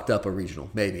have locked up a regional,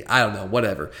 maybe. I don't know,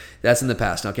 whatever. That's in the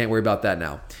past. Now, can't worry about that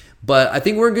now. But I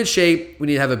think we're in good shape. We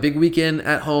need to have a big weekend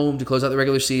at home to close out the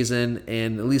regular season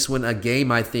and at least win a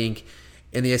game, I think,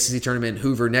 in the SEC tournament in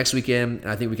Hoover next weekend.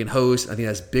 And I think we can host. I think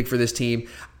that's big for this team.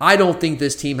 I don't think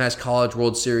this team has College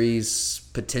World Series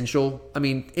potential. I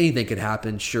mean, anything could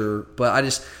happen, sure.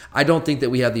 But I don't think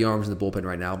that we have the arms in the bullpen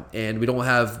right now. And we don't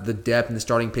have the depth in the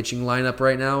starting pitching lineup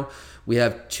right now. We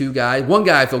have 2 guys. 1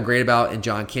 guy I feel great about in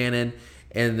John Cannon.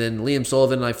 And then Liam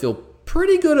Sullivan I feel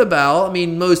pretty good about. I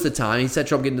mean, most of the time. He's had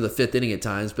trouble getting to the 5th inning at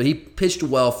times. But he pitched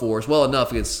well for us, well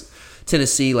enough against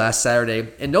Tennessee last Saturday.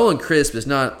 And Nolan Crisp is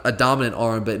not a dominant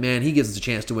arm, but man, he gives us a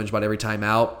chance to win just about every time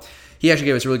out. He actually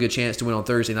gave us a really good chance to win on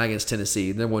Thursday night against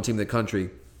Tennessee, the number 1 team in the country.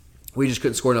 We just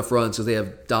couldn't score enough runs because they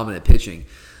have dominant pitching.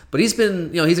 But he's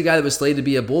been, he's a guy that was slated to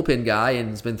be a bullpen guy and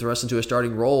has been thrust into a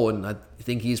starting role, and I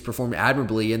think he's performed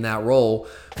admirably in that role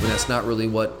when that's not really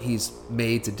what he's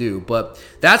made to do. But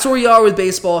that's where we are with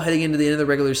baseball heading into the end of the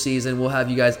regular season. We'll have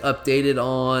you guys updated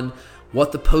on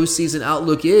what the postseason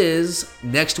outlook is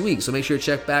next week. So make sure to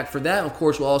check back for that. Of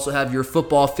course, we'll also have your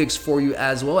football fix for you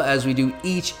as well, as we do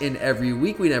each and every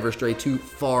week. We never stray too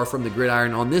far from the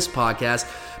gridiron on this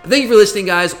podcast. But thank you for listening,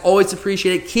 guys. Always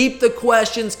appreciate it. Keep the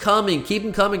questions coming. Keep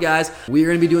them coming, guys. We are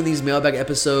going to be doing these mailbag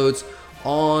episodes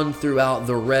on throughout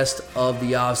the rest of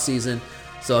the offseason.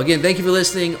 So again, thank you for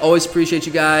listening. Always appreciate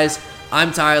you guys.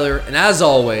 I'm Tyler, and as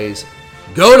always,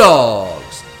 go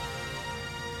Dogs!